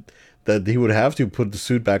that he would have to put the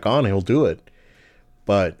suit back on, he'll do it.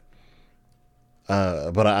 But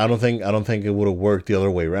but I don't think it would have worked the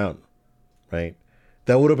other way around, right?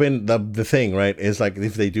 That would have been the thing, right? It's like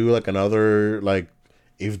if they do like another like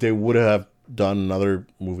if they would have done another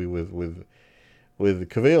movie with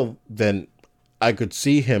Cavill, then I could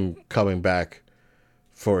see him coming back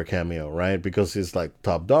for a cameo, right? Because he's like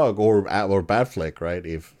top dog or Batfleck, right?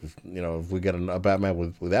 If we get a Batman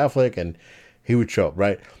with Affleck and he would show up,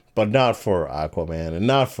 right? But not for Aquaman and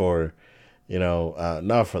not for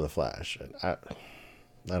not for the Flash. I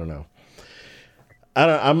don't know. I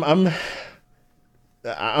don't.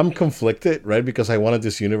 I'm conflicted, right? Because I wanted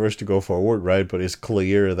this universe to go forward, right? But it's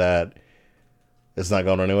clear that it's not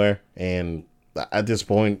going anywhere. And at this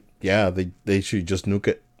point, yeah, they should just nuke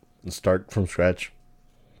it and start from scratch.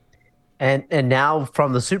 And now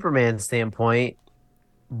from the Superman standpoint,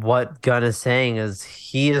 what Gunn is saying is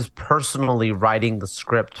he is personally writing the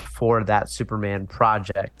script for that Superman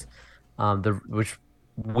project, which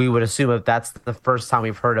we would assume if that's the first time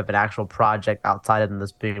we've heard of an actual project outside of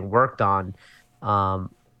this being worked on,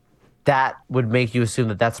 um, that would make you assume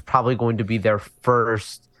that that's probably going to be their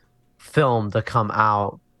first film to come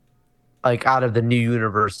out like out of the new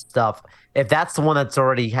universe stuff. If that's the one that's they're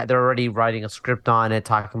already writing a script on it,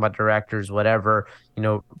 talking about directors, whatever,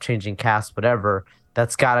 changing cast, whatever.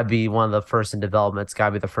 That's got to be one of the first in development. It's got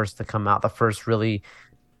to be the first to come out, the first really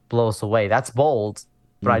blow us away. That's bold,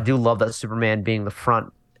 but I Mm. do love that Superman being the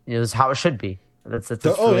front. This is how it should be. That's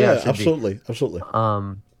Oh really how it yeah, should be. absolutely, absolutely.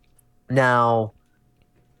 Um, now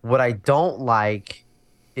What I don't like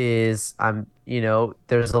is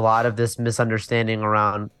there's a lot of this misunderstanding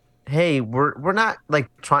around, hey, we're not like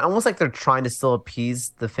trying, almost like they're trying to still appease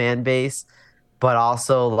the fan base, but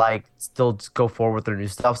also like still just go forward with their new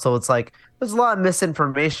stuff. So it's like there's a lot of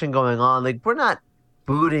misinformation going on. Like we're not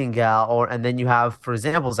booting Gal, and then you have, for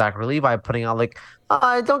example, Zachary Levi putting out like,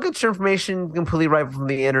 don't get your information completely right from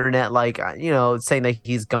the internet, like saying that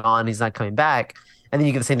he's gone, he's not coming back. And then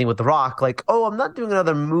you get the same thing with The Rock, like, oh, I'm not doing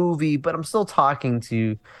another movie, but I'm still talking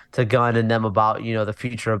to Gunn and them about the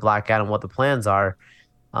future of Black Adam, what the plans are.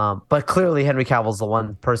 But clearly Henry Cavill's the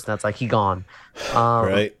one person that's like he gone.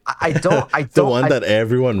 Right. I The don't one I, that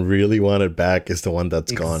everyone really wanted back is the one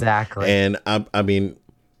that's gone. exactly. And I mean,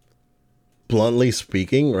 bluntly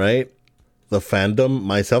speaking, right? The fandom,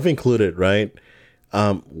 myself included, right?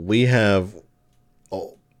 We have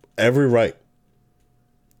every right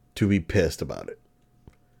to be pissed about it.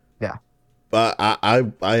 Yeah. But I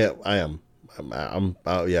am.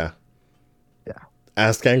 Yeah. Yeah.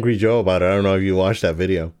 Ask Angry Joe about it. I don't know if you watched that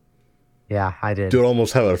video. Yeah, I did. Dude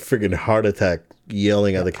almost had a freaking heart attack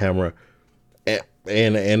yelling at the camera.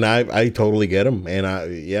 And I totally get him. And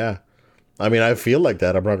I mean, I feel like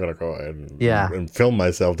that. I'm not gonna go ahead and film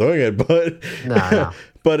myself doing it, but No.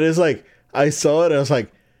 but it's like I saw it and I was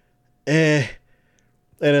like, eh.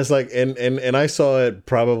 And it's like and I saw it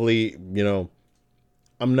probably,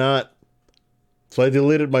 I'm not, so I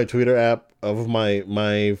deleted my Twitter app of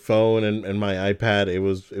my phone and my iPad. It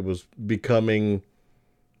was becoming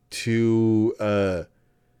too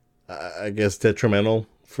I guess detrimental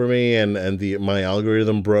for me, and my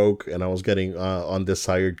algorithm broke and I was getting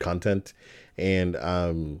undesired content, and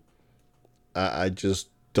I just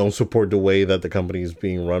don't support the way that the company is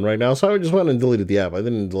being run right now. So I just went and deleted the app. I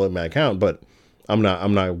didn't delete my account, but I'm not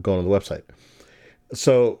going to the website.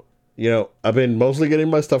 So, I've been mostly getting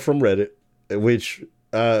my stuff from Reddit, which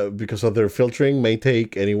because of their filtering may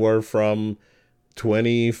take anywhere from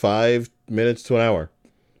 25 minutes to an hour.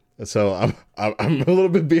 So I'm a little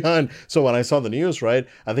bit behind. So when I saw the news, right,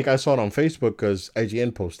 I think I saw it on Facebook because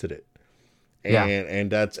IGN posted it,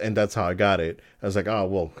 and that's how I got it. I was like, oh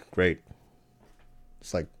well, great.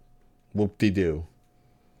 It's like, whoop-de-doo,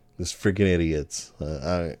 this freaking idiots.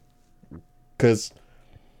 Because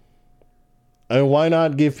why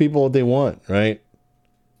not give people what they want, right?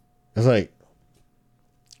 It's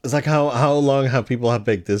like how long have people have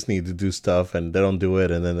begged Disney to do stuff and they don't do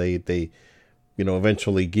it, and then they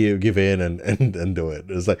eventually give in and do it.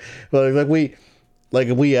 It's like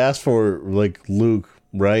we asked for like Luke,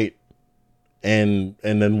 right? And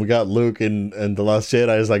then we got Luke in The Last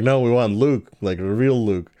Jedi. It's like, no, we want Luke, like a real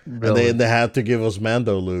Luke. Really? And they had to give us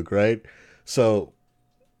Mando Luke, right? So,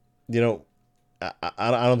 I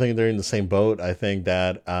don't think they're in the same boat. I think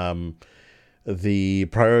that the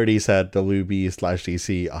priorities at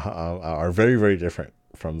WB/DC are very, very different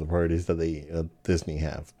from the priorities that Disney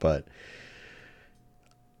have. But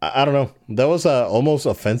I don't know. That was almost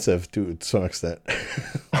offensive to some extent.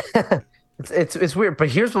 It's weird, but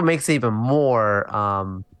here's what makes it even more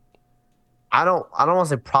I don't want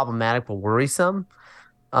to say problematic, but worrisome.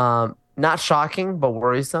 Not shocking, but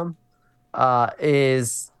worrisome.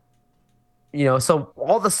 Is so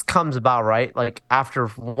all this comes about, right? Like after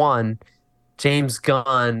one, James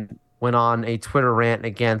Gunn went on a Twitter rant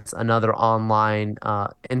against another online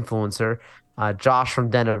influencer, Josh from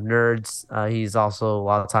Den of Nerds. He's also a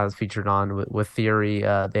lot of times featured on with Theory.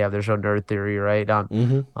 They have their show Nerd Theory, right,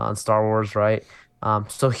 on Star Wars, right?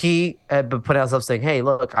 So he had been putting out stuff saying, "Hey,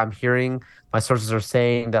 look, I'm hearing my sources are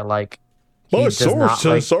saying that like my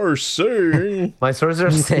sources are saying my sources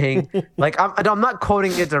are saying like I'm not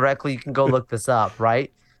quoting it directly. You can go look this up,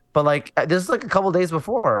 right? But like this is like a couple days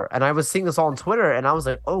before, and I was seeing this all on Twitter, and I was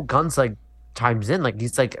like, oh, Gunn's like chimes in, like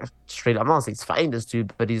he's like straight up. I'm not saying he's fighting this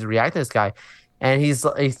dude, but he's reacting to this guy, and he's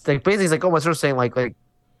like basically he's like, oh, my source saying like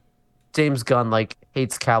James Gunn like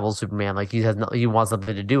hates Cavill Superman, like he wants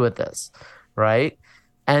nothing to do with this, right?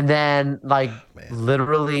 And then like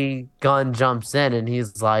literally Gunn jumps in and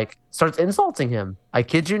he's like starts insulting him. I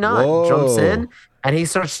kid you not. Whoa. Jumps in and he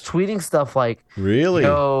starts tweeting stuff like, really?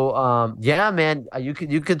 Yeah, man, you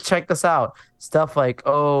could check this out. Stuff like,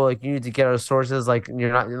 oh, like you need to get our sources, like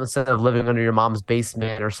you're not, instead of living under your mom's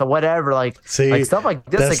basement or so whatever, like stuff like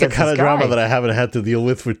this. That's the kind of drama that I haven't had to deal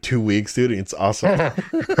with for 2 weeks, dude. It's awesome.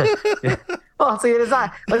 Yeah. Well, see, it's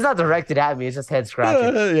not directed at me. It's just head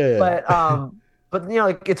scratching. Yeah. But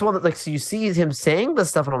like it's one that like so you see him saying this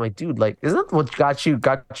stuff and I'm like, dude, like isn't that what got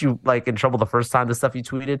you like in trouble the first time the stuff you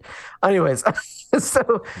tweeted? Anyways,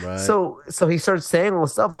 so he starts saying all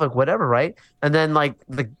this stuff like whatever, right? And then like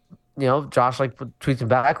Josh like tweets him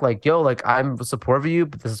back like, "Yo, like I'm supportive of you,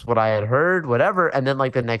 but this is what I had heard, whatever." And then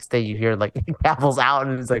like the next day, you hear like Cavill's out,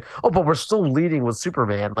 and he's like, "Oh, but we're still leading with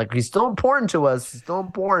Superman. Like he's still important to us. He's still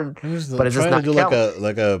important, I'm just but it's just trying to not do like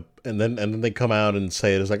Cavill." a and then they come out and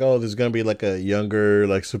say it. It's like, oh, there's gonna be like a younger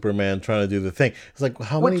like Superman trying to do the thing. It's like,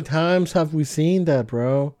 how many Which times have we seen that,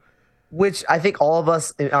 bro? which I think all of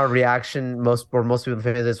us in our reaction, most people in the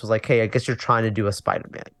fan base was like, "Hey, I guess you're trying to do a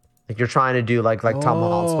Spider-Man. Like you're trying to do like Tom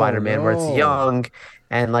Holland No, Spider-Man, where it's no. young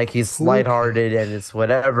and like he's Who? lighthearted and it's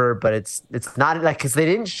whatever, but it's not like because they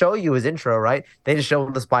didn't show you his intro, right? They just show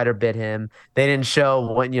when the spider bit him. They didn't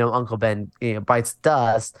show when Uncle Ben bites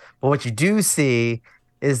dust. But what you do see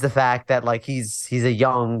is the fact that like he's a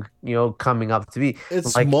young coming up to be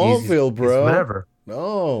It's like Smallville, he's bro. whatever.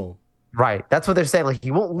 No, Right. That's what they're saying. Like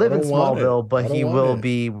he won't I live in don't want it. Smallville, but I don't he want will it.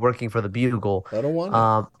 be working for the Bugle. I don't want it.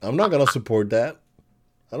 Um, I'm not gonna support that.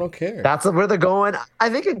 I don't care. that's where they're going. I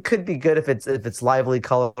think it could be good if it's lively,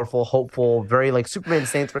 colorful, hopeful, very like Superman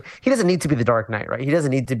stands for. He doesn't need to be the Dark Knight, right? He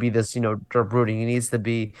doesn't need to be this, dark brooding. He needs to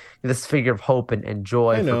be this figure of hope and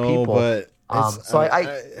joy I for know, people. but it's. So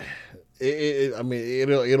I I mean,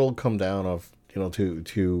 it'll come down of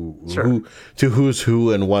sure. who's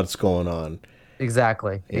who and what's going on.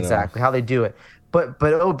 Exactly, You know. exactly how they do it. But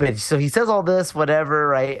Obed, so he says all this, whatever,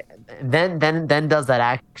 right? Then does that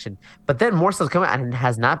action. But then more stuff's coming and it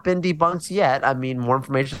has not been debunked yet. I mean, more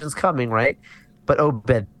information is coming, right? But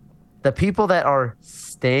Obed, the people that are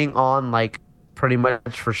staying on like pretty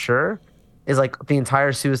much for sure is like the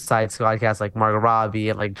entire Suicide Squad cast, like Margot Robbie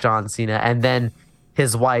and like John Cena, and then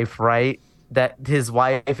his wife, right? That his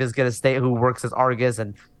wife is gonna stay, who works as Argus,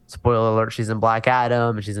 and spoiler alert, she's in Black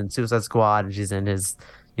Adam, and she's in Suicide Squad, and she's in his,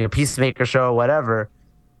 Peacemaker show or whatever.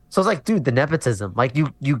 So it's like, dude, the nepotism. Like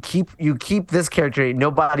you keep this character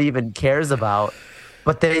nobody even cares about,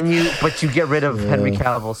 but you get rid of Henry Yeah.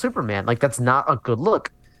 Cavill Superman. Like that's not a good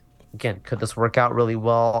look. Again, could this work out really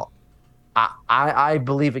well? I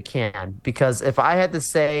believe it can, because if I had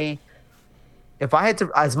to,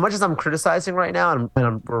 as much as I'm criticizing right now and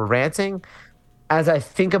I'm ranting, as I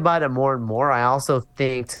think about it more and more, I also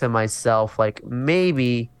think to myself, like,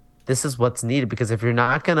 maybe this is what's needed, because if you're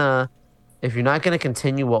not gonna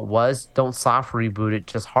continue what was, don't soft reboot it,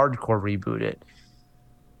 just hardcore reboot it.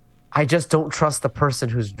 I just don't trust the person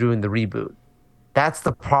who's doing the reboot. That's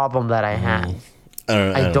the problem that I Mm. have. I I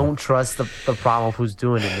don't know. don't trust the problem of who's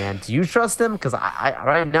doing it, man. Do you trust him? Because I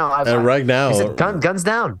right now And right I said now, guns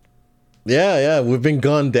down. yeah, we've been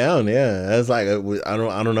gunned down. Yeah, it's like I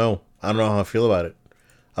don't know. I don't know how I feel about it.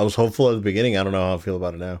 I was hopeful at the beginning. I don't know how I feel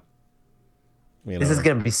about it now. You This is know,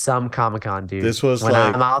 gonna be some Comic Con, dude. this was When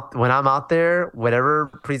like I'm out there, whatever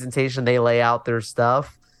presentation they lay out their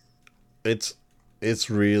stuff. it's it's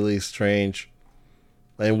really strange.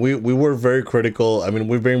 And we were very critical. I mean,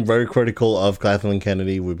 we've been very critical of Kathleen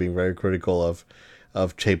Kennedy. We've been very critical of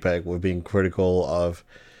Chapek. We've been critical of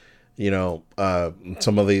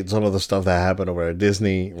some of the stuff that happened over at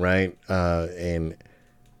Disney, right? And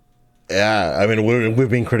yeah, I mean, we've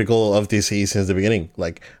been critical of DC since the beginning.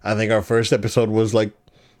 Like, I think our first episode was like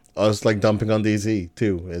us like dumping on DC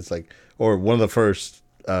too. It's like, or one of the first,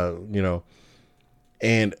 and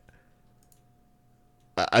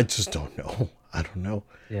I just don't know. I don't know.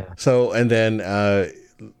 Yeah. So, and then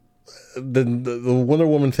the Wonder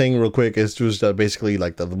Woman thing, real quick, is just basically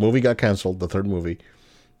like the movie got canceled, the third movie.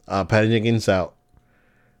 Patty Jenkins out.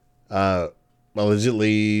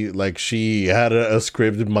 Allegedly, like she had a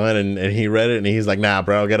script in mind, and he read it, and he's like, "Nah,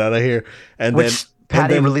 bro, get out of here." And then Which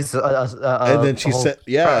Patty released and then she whole said,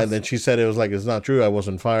 yeah, and press. then she said it was like, it's not true. I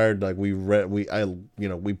wasn't fired. Like we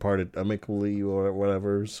parted amicably or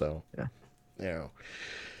whatever. So Yeah. you know,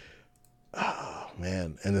 oh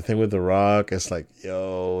man. And the thing with The Rock, it's like,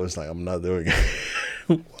 yo, it's like I'm not doing it.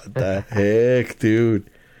 What the heck, dude?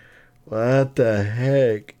 What the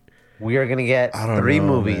heck? We are gonna get I don't three know,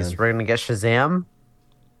 movies. man. We're gonna get Shazam.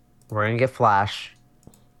 We're gonna get Flash.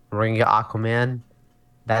 We're gonna get Aquaman.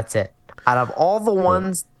 That's it. Out of all the Yeah.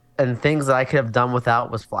 ones and things that I could have done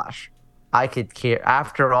without was Flash. I could care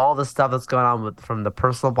after all the stuff that's going on with from the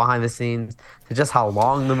personal behind the scenes to just how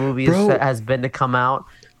long the movie Bro, has been to come out.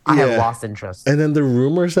 I have yeah. lost interest. And then the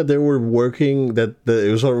rumors that they were working it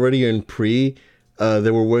was already in pre.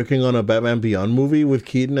 They were working on a Batman Beyond movie with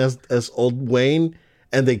Keaton as old Wayne,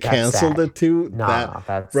 and they That's canceled sad. it too. No, That no,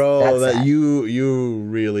 that's bro, that's that sad. you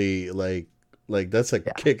really like that's a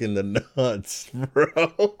Yeah, kick in the nuts, bro.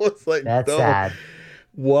 It's like, that's no, sad. I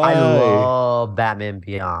why? love Batman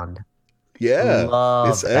Beyond. Yeah, it's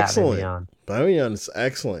Love Batman excellent. Beyond. Batman Beyond is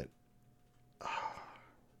excellent.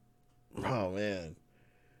 Oh man,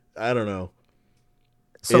 I don't know.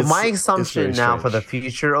 So my It's very assumption now for the strange.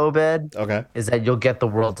 future, Obed, Okay. is that you'll get the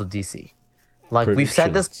worlds of DC. Like we've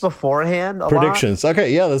said this Predictions. beforehand a lot. Predictions.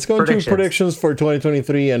 Okay, yeah, let's go into Predictions. predictions for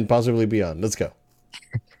 2023 and possibly beyond. Let's go.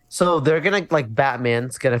 So they're gonna like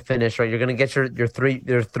Batman's gonna finish, right? You're gonna get your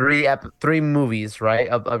three movies, right,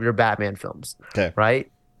 of your Batman films, Okay. right?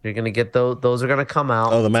 You're gonna get those are gonna come Oh, out.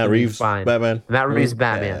 the It's Matt gonna be Reeves fine. Batman. Matt Reeves Yeah.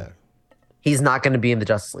 Batman. He's not gonna be in the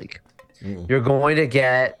Justice League. Mm. You're going to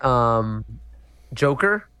get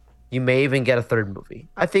Joker. You may even get a third movie.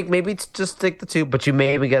 I think maybe it's just stick the two, but you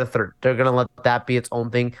may even get a third. They're gonna let that be its own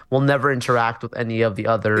thing. We'll never interact with any of the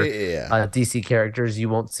other Yeah. DC characters. You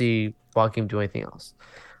won't see Joaquin do anything else.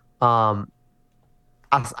 Um,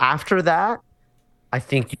 after that, I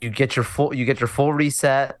think you get your full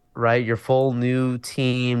reset, right? Your full new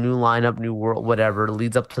team, new lineup, new world, whatever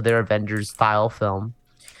leads up to their Avengers style film.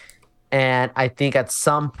 And I think at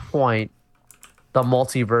some point the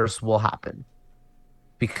multiverse will happen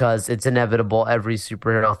because it's inevitable. Every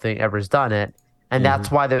superhero thing ever's done it. And Mhm.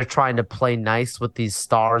 that's why they're trying to play nice with these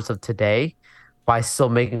stars of today by still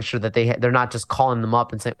making sure that they're not just calling them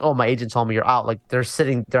up and saying, "Oh, my agent told me you're out." Like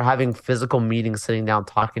they're having physical meetings, sitting down,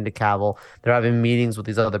 talking to Cavill. They're having meetings with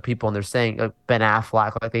these other people, and they're saying, like Ben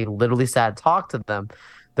Affleck, like they literally sat and talked to them.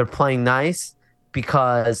 They're playing nice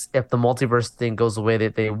because if the multiverse thing goes the way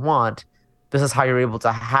that they want, this is how you're able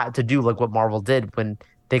to do like what Marvel did when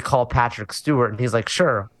they call Patrick Stewart, and he's like,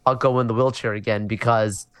 "Sure, I'll go in the wheelchair again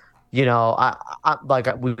because." We've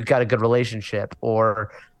got a good relationship, or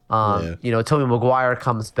Yeah. Tobey Maguire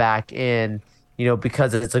comes back in,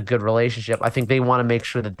 because it's a good relationship. I think they want to make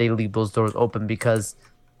sure that they leave those doors open because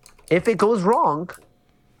if it goes wrong,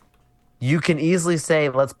 you can easily say,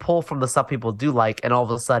 let's pull from the stuff people do like, and all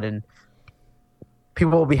of a sudden,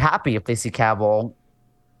 people will be happy if they see Cavill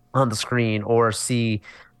on the screen or see,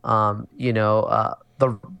 the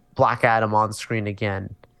Black Adam on screen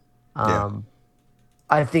again. Yeah. Um,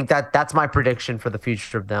 I think that's my prediction for the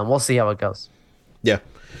future of them. We'll see how it goes. Yeah.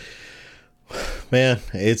 Man,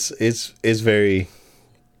 it's very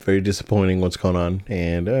very disappointing what's going on,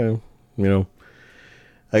 and I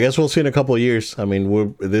guess we'll see in a couple of years. I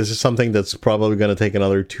mean, this is something that's probably going to take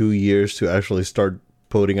another 2 years to actually start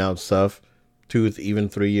putting out stuff, 2 even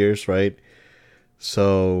 3 years, right?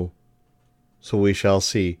 So we shall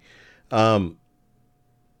see. So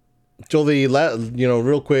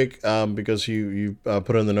real quick, because you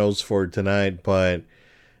put in the notes for tonight, but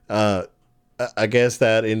I guess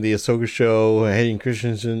that in the Ahsoka show, Hayden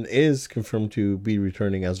Christensen is confirmed to be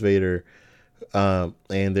returning as Vader, and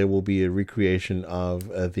there will be a recreation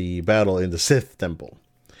of the battle in the Sith Temple.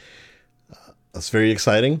 That's very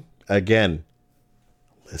exciting. Again,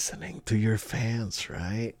 listening to your fans,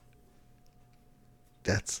 right?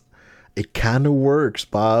 It kind of works,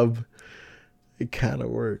 Bob. It kind of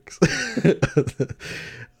works.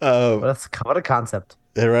 What a concept.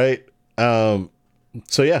 Right. So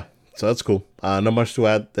yeah. So that's cool. Not much to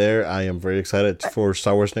add there. I am very excited for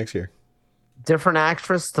Star Wars next year. Different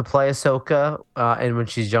actress to play Ahsoka, and when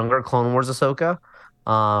she's younger, Clone Wars Ahsoka.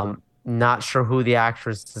 Not sure who the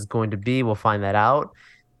actress is going to be. We'll find that out.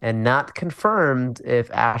 And not confirmed if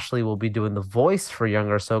Ashley will be doing the voice for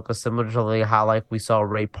younger Ahsoka, similarly how like we saw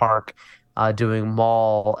Ray Park doing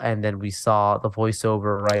Maul, and then we saw the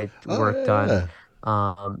voiceover work done.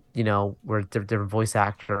 We're different voice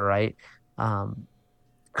actor, right?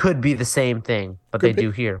 Could be the same thing, but they do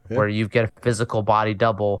here, where you get a physical body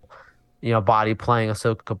double, body playing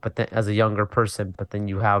Ahsoka, but then as a younger person, but then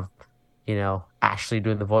you have, Ashley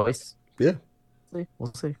doing the voice. Yeah.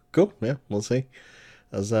 We'll see. Cool. Yeah, we'll see.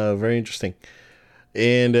 That's very interesting.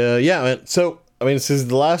 And man, so I mean, this is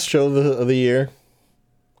the last show of the year.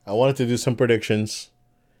 I wanted to do some predictions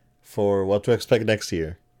for what to expect next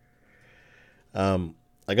year. I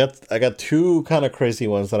got two kind of crazy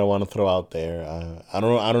ones that I want to throw out there. I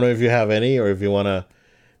don't know if you have any, or if you want to,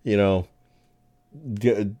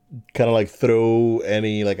 kind of like throw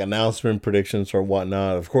any like announcement predictions or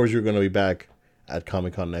whatnot. Of course, you're going to be back at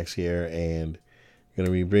Comic-Con next year, and you're going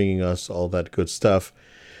to be bringing us all that good stuff.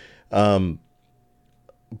 But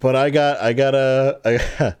I got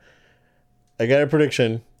a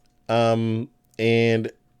prediction,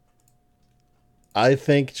 and I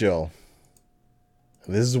think, Joe,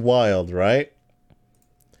 this is wild, right?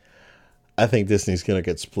 I think Disney's going to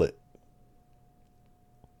get split.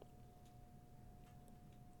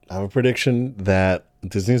 I have a prediction that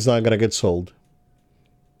Disney's not going to get sold.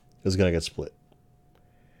 It's going to get split.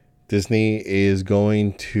 Disney is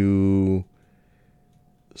going to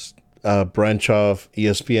branch off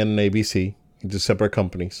ESPN and ABC into separate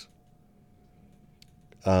companies.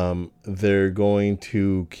 They're going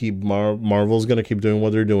to keep Marvel's going to keep doing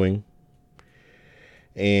what they're doing.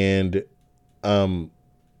 and um,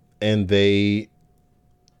 and they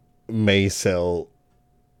may sell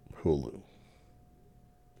Hulu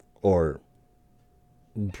or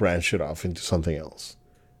branch it off into something else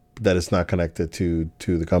that is not connected to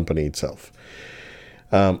the company itself.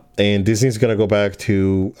 And Disney's gonna go back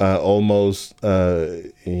to almost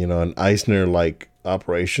an Eisner like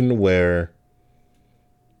operation where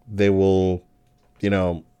they will,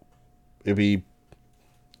 it be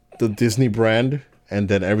the Disney brand, and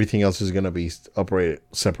then everything else is gonna be operated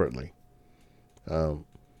separately.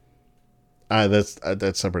 That's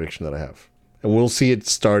a prediction that I have, and we'll see it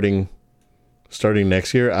starting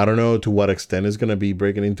next year. I don't know to what extent it's gonna be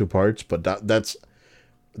breaking into parts, but that's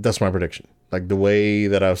my prediction. Like the way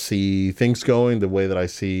that I see things going, the way that I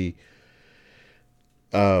see,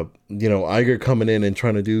 Iger coming in and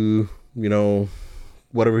trying to do,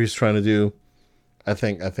 whatever he's trying to do. I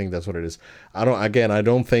think that's what it is. I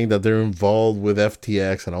don't think that they're involved with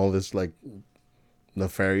FTX and all this like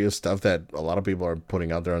nefarious stuff that a lot of people are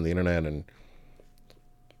putting out there on the internet, and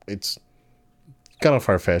it's kind of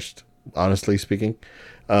far fetched, honestly speaking.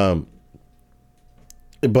 But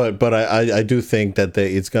I do think that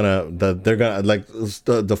they're gonna like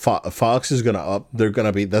the Fox is gonna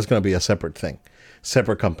that's gonna be a separate thing,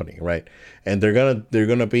 separate company, right? And they're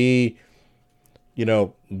gonna be,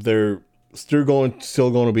 they're still going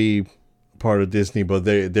to be part of Disney, but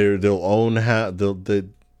they'll own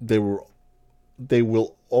they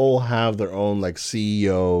will all have their own like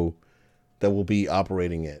CEO that will be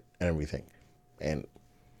operating it and everything, and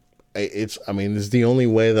it's the only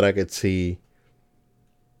way that I could see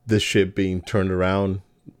this ship being turned around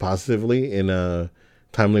positively in a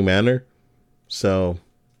timely manner. So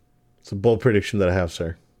it's a bold prediction that I have,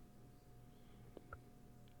 sir.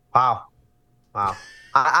 Wow.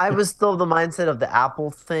 I was still of the mindset of the Apple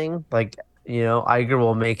thing. Like, Iger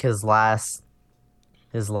will make his last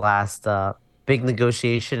big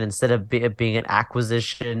negotiation instead of it being an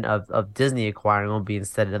acquisition of Disney acquiring, will be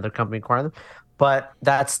instead another company acquiring them. But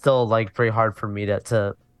that's still like very hard for me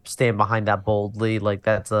to stand behind that boldly. Like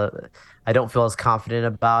I don't feel as confident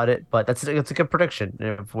about it, but it's a good prediction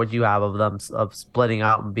of what you have of them of splitting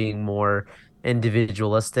out and being more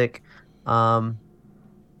individualistic. I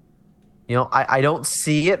don't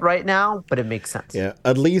see it right now, but it makes sense. Yeah,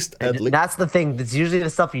 at least that's the thing. That's usually the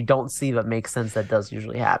stuff you don't see but makes sense that does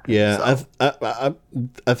usually happen. Yeah, so.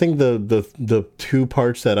 I think the two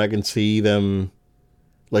parts that I can see them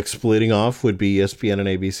like splitting off would be ESPN and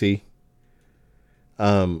ABC.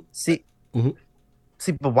 See, mm-hmm.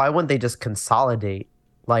 but why wouldn't they just consolidate?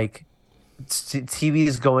 Like, TV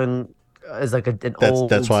is going as like an old.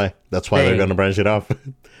 That's why they're going to branch it off.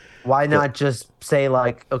 Why not just say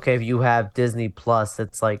like, okay, if you have Disney Plus,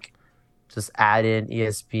 it's like just add in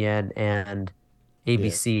ESPN and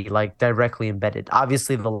ABC like directly embedded.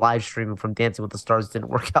 Obviously, the live streaming from Dancing with the Stars didn't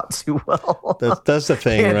work out too well. That's the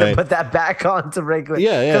thing, right? To put that back on to regular.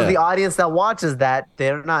 Yeah. Because the audience that watches that,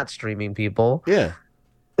 they're not streaming people. Yeah.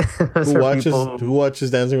 Who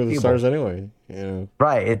watches Dancing with the Stars anyway?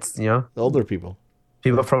 Right. It's older people.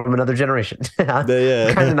 People from another generation.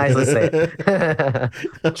 Yeah. Kind of nicely say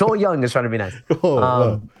it. Joel Young is trying to be nice.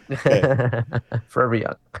 Okay. Forever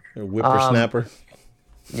young. Whippersnapper.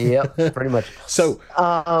 Yep, pretty much. So,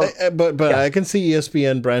 but I can see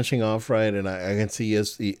ESPN branching off, right? And I can see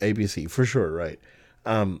ABC for sure, right?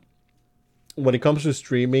 When it comes to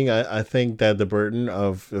streaming, I think that the burden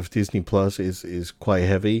of Disney Plus is quite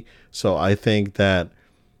heavy. So I think that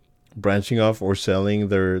branching off or selling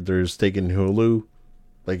their stake in Hulu,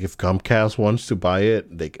 like if Comcast wants to buy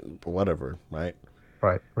it, they can, whatever, right?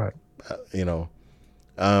 Right.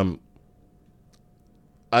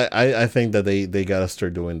 I think that they gotta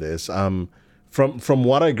start doing this. From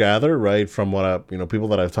what I gather, right, from what people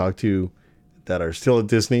that I've talked to that are still at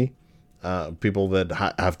Disney, people that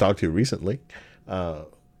have talked to recently,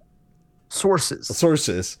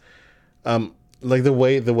 sources, like the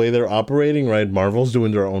way they're operating, right? Marvel's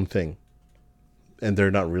doing their own thing, and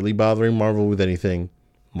they're not really bothering Marvel with anything.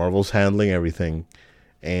 Marvel's handling everything,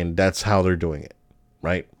 and that's how they're doing it,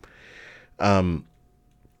 right? But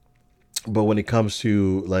when it comes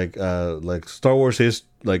to like Star Wars is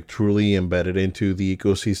like truly embedded into the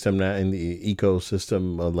ecosystem now, in the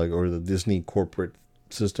ecosystem of or the Disney corporate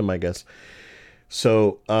system, I guess.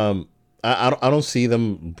 So I don't see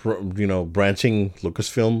them branching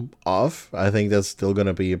Lucasfilm off. I think that's still going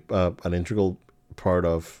to be an integral part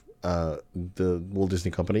of the Walt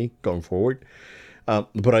Disney Company going forward.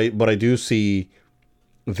 But I do see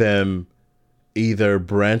them either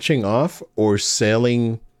branching off or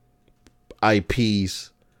selling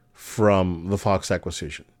IPs from the Fox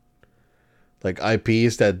acquisition, like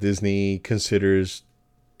IPs that Disney considers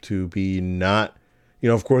to be not,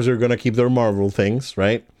 of course they're gonna keep their Marvel things,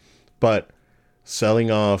 right? But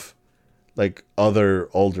selling off like other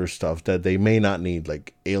older stuff that they may not need,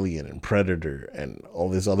 like Alien and Predator and all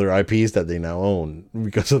these other IPs that they now own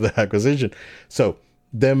because of the acquisition. So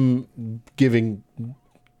them giving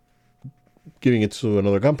it to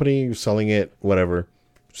another company, selling it, whatever.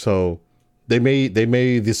 So they may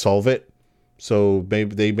dissolve it. So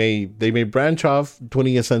maybe they may branch off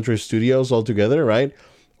 20th Century Studios altogether, right?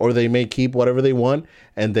 Or they may keep whatever they want,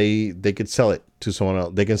 and they could sell it to someone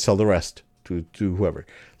else. They can sell the rest to whoever.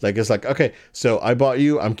 Like, it's like, okay, so I bought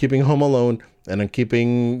you. I'm keeping Home Alone, and I'm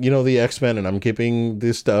keeping the X-Men, and I'm keeping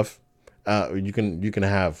this stuff. You can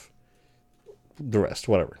have the rest,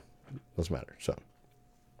 whatever. Doesn't matter. So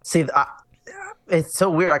See, it's so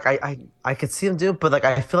weird. Like I could see him do it, but like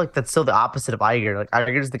I feel like that's still the opposite of Iger. Like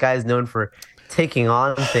Iger's the guy who's known for taking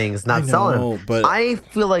on things, not selling them. but I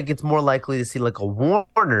feel like it's more likely to see like a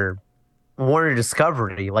Warner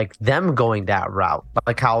Discovery, like them going that route.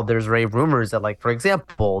 Like how there's rumors that, like, for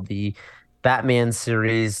example, the Batman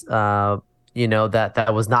series, that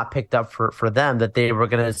was not picked up for them, that they were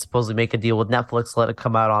going to supposedly make a deal with Netflix, let it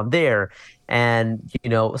come out on there. And,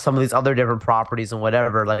 some of these other different properties and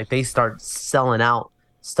whatever, like they start selling out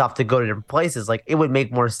stuff to go to different places. Like it would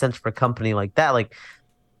make more sense for a company like that. Like,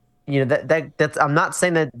 that's, I'm not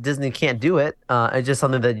saying that Disney can't do it. It's just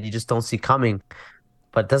something that you just don't see coming,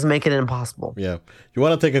 but it doesn't make it impossible. Yeah. You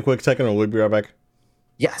want to take a quick second, or we'll be right back?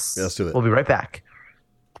 Yes. Yeah, let's do that. We'll be right back.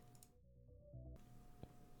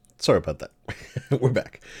 Sorry about that. We're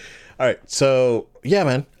back. All right. So yeah,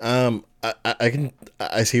 man.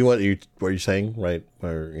 I see what you're saying, right?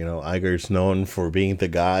 Where Iger's known for being the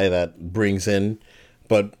guy that brings in,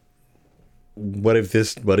 but what if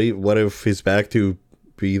he's back to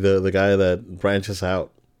be the guy that branches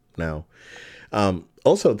out now?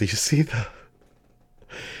 Also, do you see the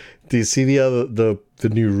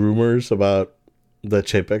new rumors about the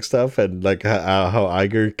Chapek stuff, and like how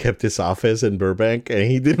Iger kept his office in Burbank, and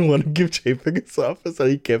he didn't want to give Chapek his office,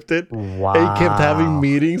 and he kept it. Wow. And he kept having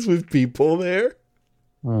meetings with people there.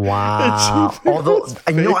 Wow. Although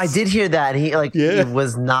I did hear that he he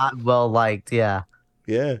was not well liked. Yeah.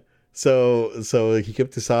 Yeah. So he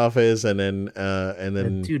kept his office, and then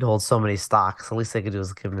The dude holds so many stocks. At least they could do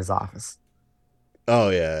is give him his office.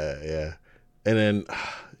 Oh yeah. And then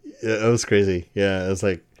it was crazy. Yeah, it was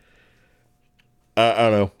like, I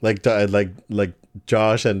don't know, like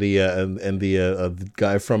Josh and the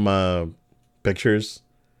guy from Pictures.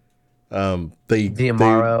 The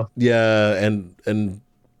Amaro. And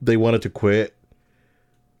they wanted to quit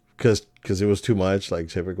because it was too much. Like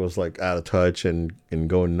Chapek was like out of touch and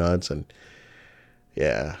going nuts, and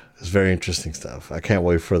yeah, it's very interesting stuff. I can't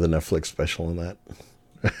wait for the Netflix special on that.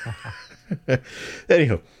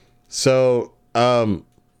 Anywho, so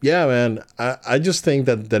yeah, man, I just think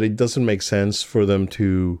that it doesn't make sense for them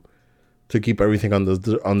to keep everything under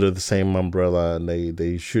the same umbrella, and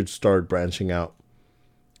they should start branching out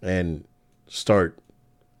and start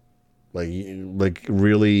like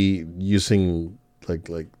really using like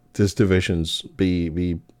these divisions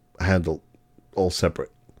be handled all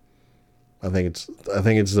separate. I think it's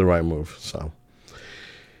the right move. So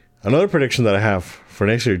another prediction that I have for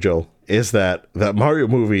next year, Joel, is that Mario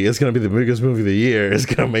movie is going to be the biggest movie of the year. It's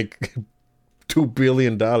going to make $2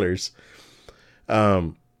 billion.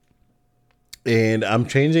 And I'm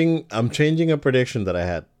changing a prediction that I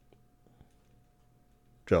had,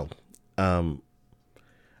 Joel.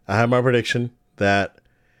 I had my prediction that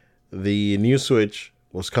the new Switch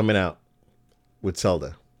was coming out with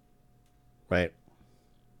Zelda, right?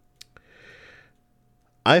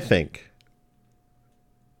 I think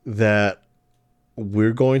that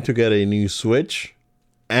we're going to get a new Switch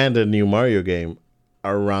and a new Mario game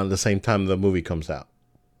around the same time the movie comes out.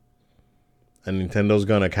 And Nintendo's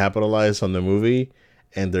going to capitalize on the movie,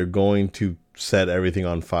 and they're going to set everything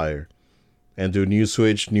on fire and do new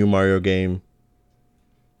Switch, new Mario game,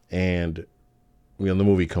 and the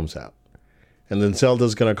movie comes out. And then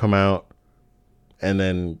Zelda's going to come out, and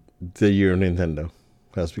then the year of Nintendo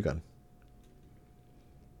has begun.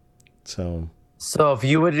 So if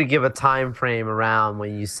you were to give a time frame around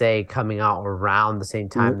when you say coming out around the same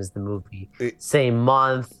time as the movie, same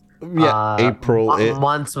month, April,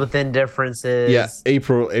 months within differences. Yeah,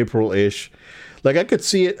 April-ish. Like I could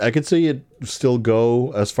see it still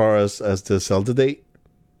go as far as the Zelda date,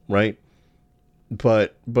 right?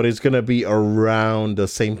 But it's gonna be around the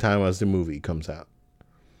same time as the movie comes out.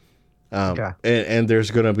 Okay. And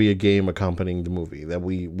there's gonna be a game accompanying the movie that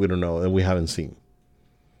we don't know and we haven't seen.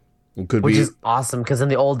 Which is awesome, because in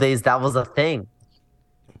the old days that was a thing.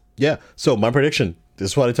 Yeah. So my prediction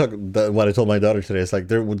This is what I told my daughter today. It's like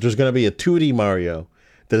there's gonna be a 2D Mario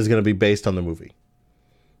that is gonna be based on the movie.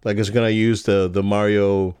 Like it's gonna use the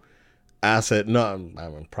Mario asset. No, I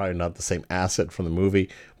mean, probably not the same asset from the movie,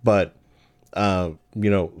 but sort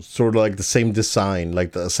of like the same design,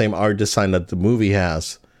 like the same art design that the movie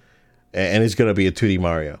has, and it's gonna be a 2D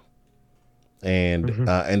Mario, and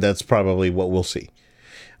that's probably what we'll see.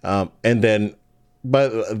 And then by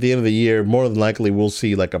the end of the year, more than likely, we'll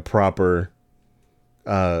see like a proper,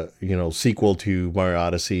 sequel to Mario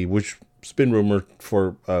Odyssey, which has been rumored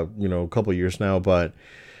for a couple of years now, but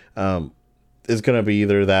it's gonna be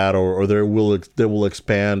either that or they will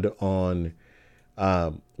expand on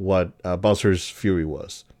what Bowser's Fury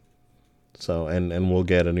was. So and we'll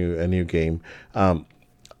get a new game.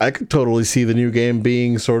 I could totally see the new game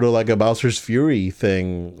being sort of like a Bowser's Fury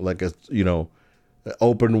thing, like a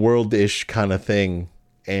open world ish kind of thing,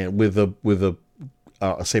 and with a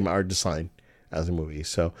same art design as the movie.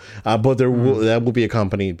 So, but that will be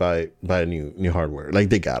accompanied by a new hardware. Like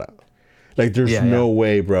they gotta. Like there's no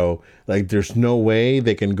way, bro. Like there's no way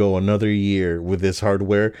they can go another year with this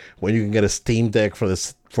hardware when you can get a Steam Deck for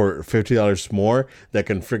 $50 more that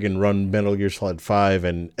can friggin' run Metal Gear Solid 5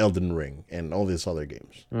 and Elden Ring and all these other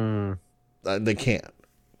games. They can't.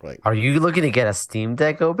 Like, are you looking to get a Steam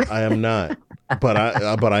Deck open? I am not, but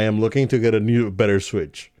I am looking to get a better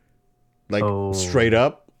Switch. Like straight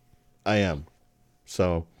up, I am.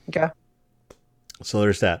 So okay. So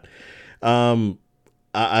there's that.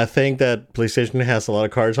 I think that PlayStation has a lot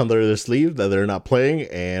of cards under their sleeve that they're not playing,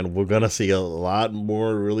 and we're gonna see a lot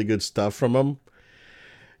more really good stuff from them.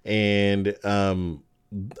 And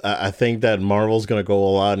I think that Marvel's gonna go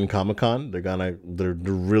a lot in Comic-Con. They're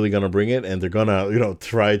really gonna bring it, and they're gonna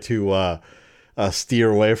try to steer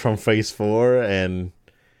away from Phase 4 and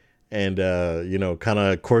kind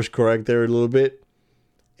of course correct there a little bit.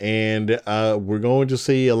 And we're going to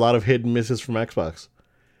see a lot of hit and misses from Xbox.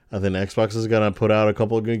 I think Xbox is going to put out a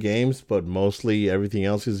couple of good games, but mostly everything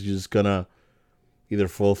else is just going to either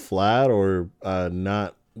fall flat or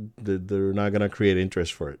not. They're not going to create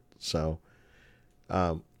interest for it. So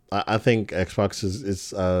I think Xbox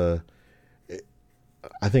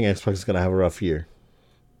I think Xbox is going to have a rough year,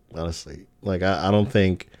 honestly. Like, I don't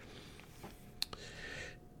think...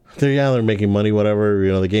 They're making money, whatever.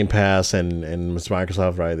 The Game Pass and it's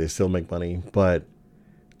Microsoft, right? They still make money, but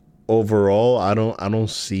overall, I don't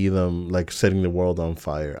see them like setting the world on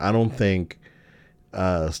fire. I don't think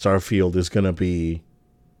Starfield is gonna be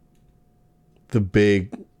the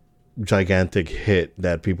big, gigantic hit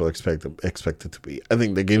that people expect it to be. I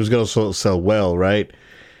think the game's gonna sell well, right?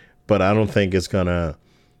 But I don't think it's gonna.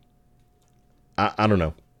 I don't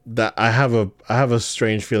know. That I have a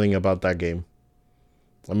strange feeling about that game.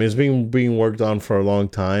 I mean, it's being worked on for a long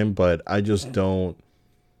time, but I just don't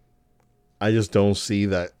see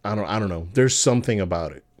that. I don't know. There's something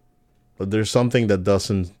about it. But there's something that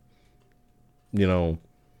doesn't,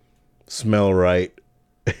 smell right.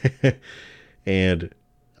 And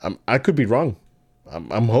I could be wrong.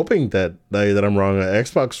 I'm hoping that I'm wrong.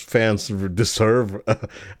 Xbox fans deserve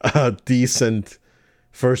a decent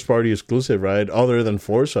first party exclusive, right? Other than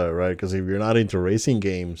Forza, right? Because if you're not into racing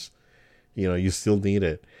games, you still need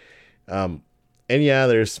it. And yeah,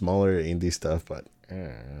 there's smaller indie stuff, but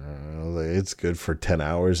it's good for 10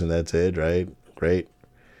 hours and that's it, right? Great.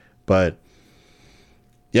 But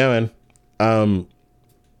yeah, man,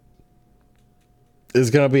 it's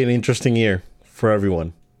gonna be an interesting year for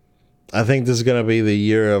everyone. I think this is gonna be the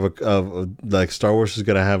year of like Star Wars is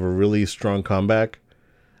gonna have a really strong comeback.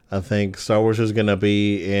 I think Star Wars is gonna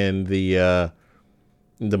be in the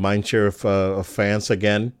mindshare of fans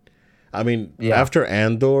again. I mean, after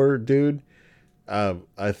Andor, dude,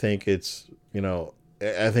 I think it's,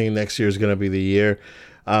 I think next year is going to be the year.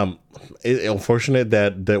 It's unfortunate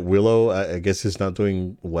that Willow, I guess, is not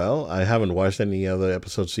doing well. I haven't watched any other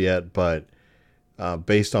episodes yet, but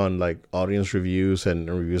based on like audience reviews and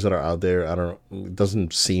reviews that are out there, it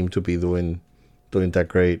doesn't seem to be doing that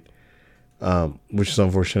great, which is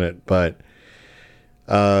unfortunate. But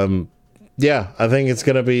yeah, I think it's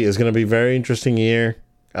gonna be a very interesting year.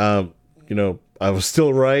 I was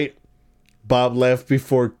still right. Bob left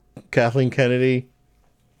before Kathleen Kennedy.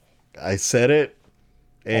 I said it,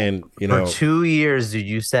 and for 2 years, dude,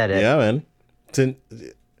 you said it. Yeah, man.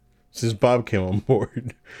 Since Bob came on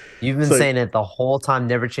board, you've been saying it the whole time.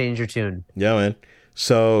 Never change your tune. Yeah, man.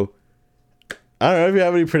 So I don't know if you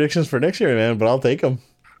have any predictions for next year, man, but I'll take them.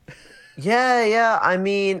 Yeah. I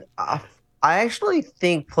mean, I actually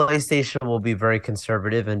think PlayStation will be very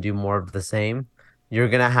conservative and do more of the same. You're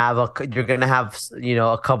gonna have a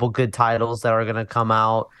couple good titles that are gonna come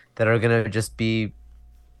out that are gonna just be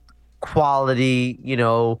quality,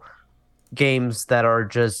 games that are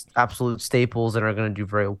just absolute staples and are going to do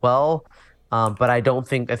very well. But I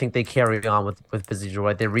think they carry on with Busy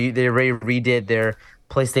Joy. They redid their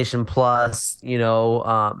PlayStation Plus,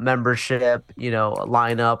 membership,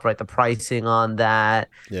 lineup, right? The pricing on that.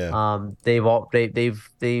 Yeah. They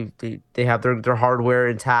have their hardware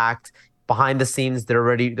intact. Behind the scenes,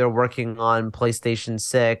 they're working on PlayStation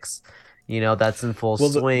 6. That's in full Well,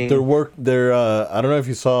 their swing. work, their I don't know if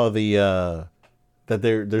you saw the that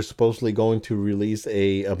they're supposedly going to release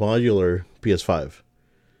a modular PS5.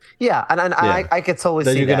 Yeah, and Yeah, I could totally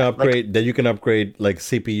see that. Like, that you can upgrade like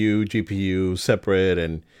CPU, GPU separate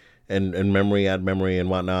and memory, add memory and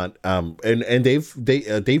whatnot. And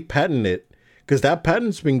they've patented it because that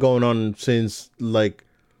patent's been going on since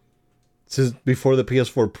before the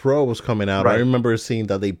PS4 Pro was coming out. I right. remember seeing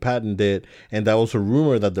that they patented it, and that was a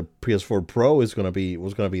rumor that the PS4 Pro was gonna be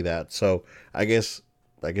that. So I guess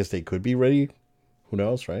they could be ready. Who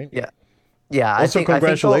knows, right? Yeah. Yeah, Also, I think they'll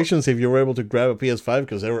congratulations if you were able to grab a PS5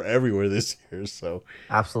 because they were everywhere this year. So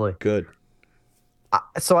absolutely. good.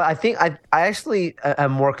 So I think I actually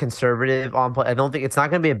am more conservative on play. I don't think it's not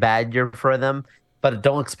going to be a bad year for them, but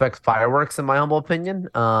don't expect fireworks in my humble opinion.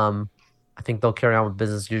 I think they'll carry on with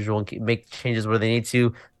business as usual and make changes where they need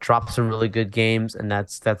to, drop some really good games, and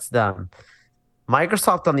that's them.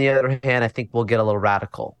 Microsoft, on the other hand, I think will get a little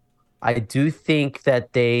radical. I do think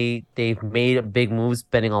that they've made a big moves,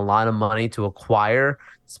 spending a lot of money to acquire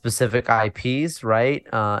specific IPs, right?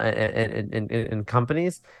 And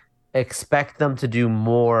companies expect them to do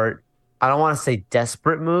more. I don't want to say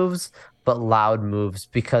desperate moves, but loud moves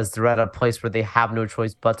because they're at a place where they have no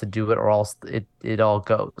choice but to do it, or else it all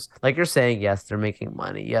goes. Like you're saying, yes, they're making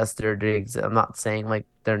money. Yes, I'm not saying like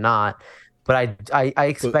they're not, but I But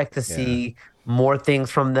expect to yeah, see more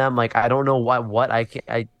things from them. Like I don't know what I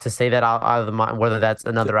can to say that out of the mind, whether that's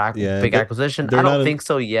another yeah, big acquisition. I they're not don't in. think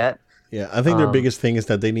so yet. Yeah, I think their Um, biggest thing is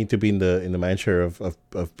that they need to be in the mind share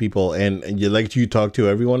of people, and you like you talk to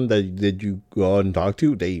everyone that you go out and talk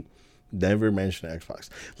to. They never mention Xbox.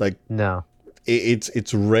 Like no,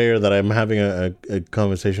 it's rare that I'm having a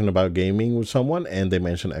conversation about gaming with someone and they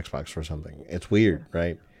mention Xbox for something. It's weird,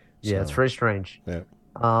 right? yeah, it's So very strange. yeah.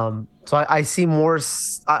 So I see more.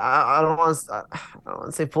 I don't want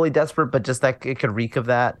to say fully desperate, but just that it could reek of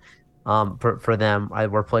that. For them,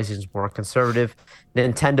 where PlayStation's more conservative.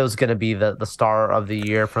 Nintendo's going to be the star of the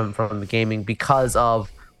year from the gaming because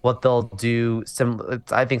of what they'll do.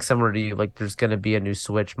 I think similar to you. Like, there's going to be a new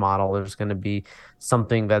Switch model. There's going to be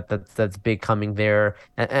something that's big coming there,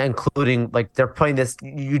 and including like they're putting this.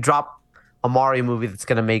 You drop a Mario movie that's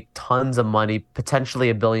going to make tons of money,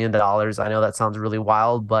 potentially $1 billion. I know that sounds really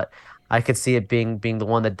wild, but I could see it being the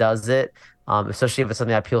one that does it, especially if it's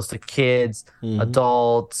something that appeals to kids, Hmm.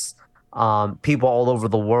 adults, people all over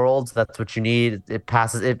the world. That's what you need. It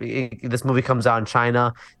passes. This movie comes out in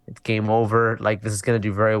China, it's game over. Like this is going to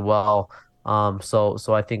do very well. So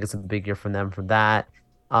I think it's a big year from them for that.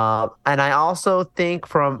 And I also think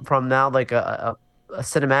from now like a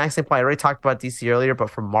cinematic standpoint, I already talked about DC earlier, but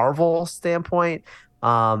from Marvel standpoint,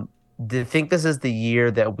 do you think this is the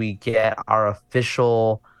year that we get our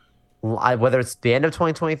official, whether it's the end of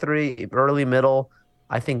 2023, early middle,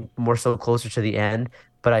 I think more so closer to the end,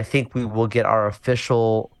 but I think we will get our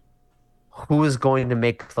official who is going to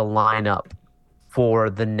make the lineup for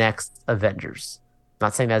the next Avengers.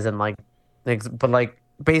 Not saying as in but like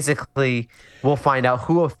basically we'll find out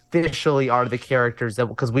who officially are the characters that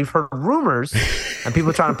because we've heard rumors and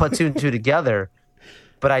people trying to put two and two together,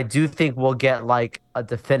 but I do think we'll get like a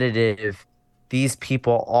definitive. These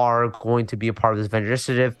people are going to be a part of this Avengers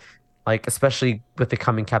initiative, like especially with the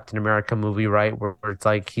coming Captain America movie, right? Where it's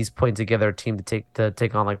like he's putting together a team to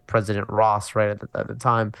take on like President Ross, right at the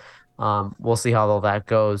time. We'll see how all that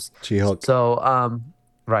goes. She Hulk. So,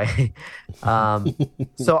 right. Um,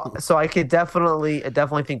 so I definitely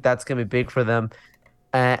think that's gonna be big for them.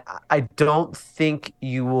 I don't think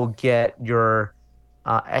you will get your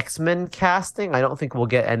X-Men casting. I don't think we'll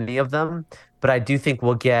get any of them, but I do think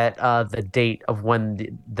we'll get the date of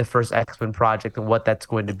when the first X-Men project and what that's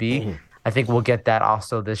going to be. I think we'll get that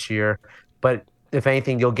also this year. But if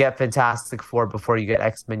anything, you'll get Fantastic Four before you get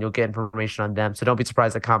X-Men. You'll get information on them. So don't be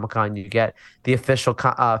surprised at Comic-Con you get the official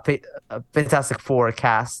Fantastic Four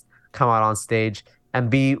cast come out on stage, and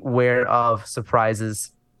be aware of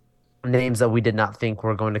surprises, names that we did not think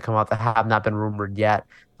were going to come out that have not been rumored yet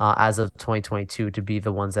as of 2022 to be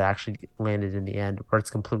the ones that actually landed in the end, where it's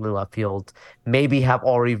completely left field. Maybe have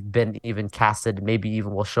already been even casted, maybe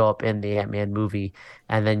even will show up in the Ant-Man movie,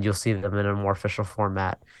 and then you'll see them in a more official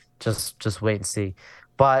format. Just wait and see.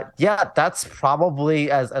 But yeah, that's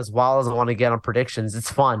probably as wild as I want to get on predictions.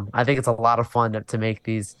 It's fun. I think it's a lot of fun to make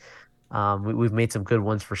these. We've made some good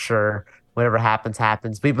ones for sure. Whatever happens,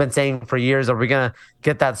 happens. We've been saying for years, are we gonna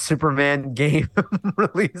get that Superman game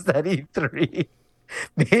released at E3?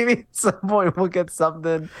 Maybe at some point we'll get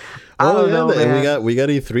something. I Oh don't yeah, know, and man. we got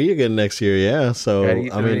E3 again next year. Yeah, At so I mean,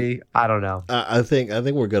 E3, I don't know. I think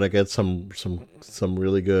we're gonna get some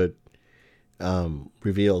really good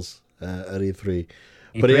reveals at E3.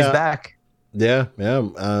 But E3's yeah, back. yeah.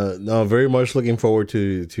 No, very much looking forward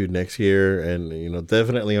to next year, and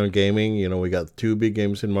definitely on gaming. We got two big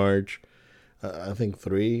games in March. I think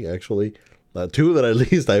three actually. Two that at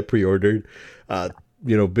least I pre-ordered.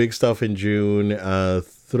 Big stuff in June.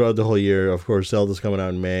 Throughout the whole year, of course, Zelda's coming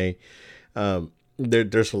out in May.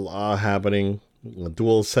 There's a lot happening.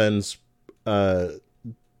 DualSense uh,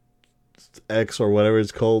 X or whatever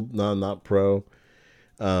it's called, not Pro.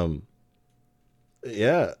 Um,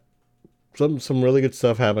 yeah, some really good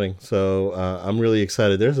stuff happening. So I'm really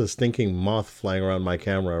excited. There's a stinking moth flying around my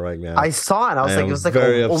camera right now. I saw it. I I was like, it am was like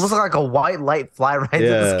very almost like a white light fly right into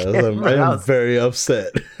this yeah, I camera. I am was very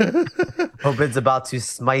upset. hope it's about to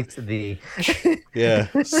smite thee. Yeah,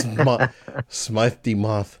 Smite the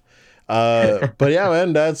moth. But yeah,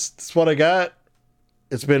 man, that's what I got.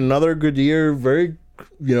 It's been another good year. Very,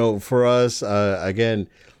 for us. Again,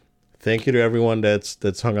 thank you to everyone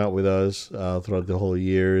that's hung out with us throughout the whole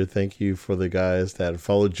year. Thank you for the guys that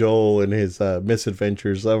followed Joel and his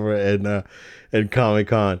misadventures over and Comic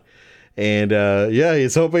Con. And yeah,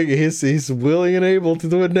 he's hoping he's willing and able to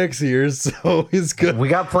do it next year. So he's good. We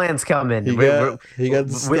got plans coming. He got the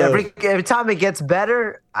stuff. Every time it gets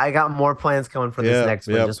better, I got more plans coming for this next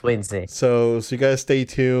one. yeah. Just wait and see. So you guys stay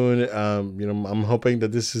tuned. I'm hoping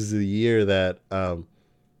that this is the year that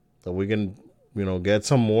that we can get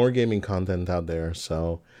some more gaming content out there.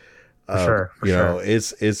 So For sure.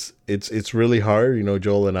 it's really hard.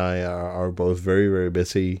 Joel and I are both very very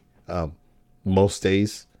busy most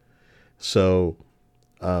days. So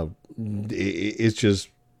it's just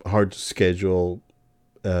hard to schedule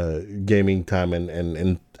gaming time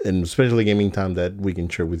and especially gaming time that we can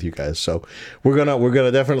share with you guys. So we're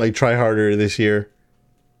gonna definitely try harder this year.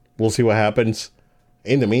 We'll see what happens.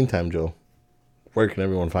 In the meantime, Joel, where can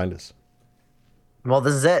everyone find us? Well,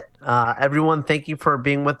 this is it. Everyone, thank you for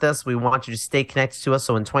being with us. We want you to stay connected to us.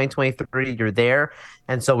 So in 2023, you're there.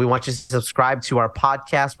 And so we want you to subscribe to our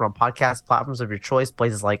podcast. We're on podcast platforms of your choice,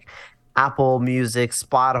 places like Apple Music,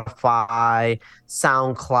 Spotify,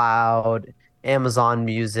 SoundCloud, Amazon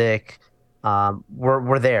Music.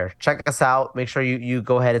 We're there. Check us out. Make sure you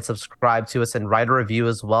go ahead and subscribe to us and write a review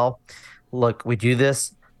as well. Look, we do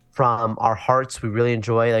this from our hearts. We really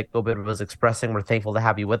enjoy, like Obed was expressing, we're thankful to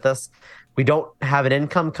have you with us. We don't have an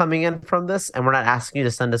income coming in from this, and we're not asking you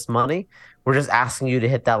to send us money. We're just asking you to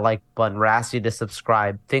hit that like button. We're asking you to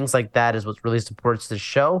subscribe. Things like that is what really supports the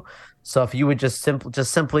show. So if you would just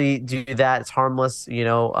simply do that, it's harmless. We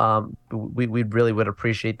really would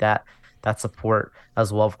appreciate that support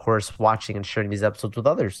as well. Of course, watching and sharing these episodes with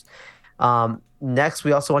others. Next,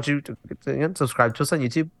 we also want you to again, subscribe to us on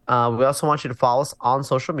YouTube. We also want you to follow us on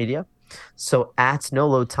social media. So at No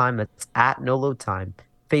Load Time, that's at No Load Time,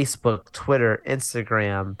 Facebook, Twitter,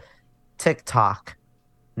 Instagram, TikTok,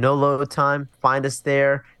 No Load Time. Find us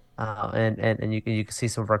there, and you can see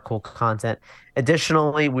some of our cool content.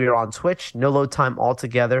 Additionally, we are on Twitch, No Load Time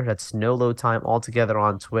Altogether. That's No Load Time Altogether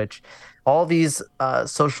on Twitch. All these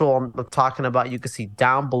social I'm talking about, you can see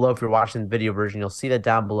down below. If you're watching the video version, you'll see that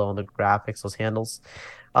down below on the graphics, those handles.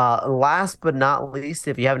 Last but not least,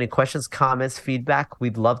 if you have any questions, comments, feedback,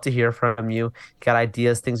 we'd love to hear from you. Got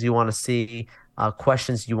ideas, things you want to see,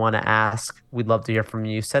 questions you want to ask, we'd love to hear from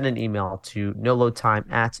you. Send an email to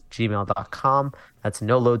noloadtime@gmail.com. That's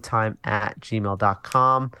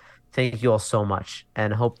noloadtime@gmail.com. Thank you all so much,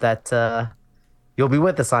 and hope that you'll be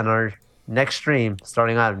with us on our next stream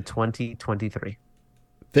starting out in 2023.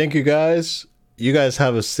 Thank you guys. You guys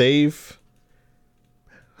have a safe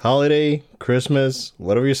holiday, Christmas,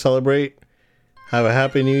 whatever you celebrate. Have a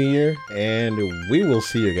happy new year, and we will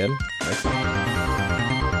see you again next time.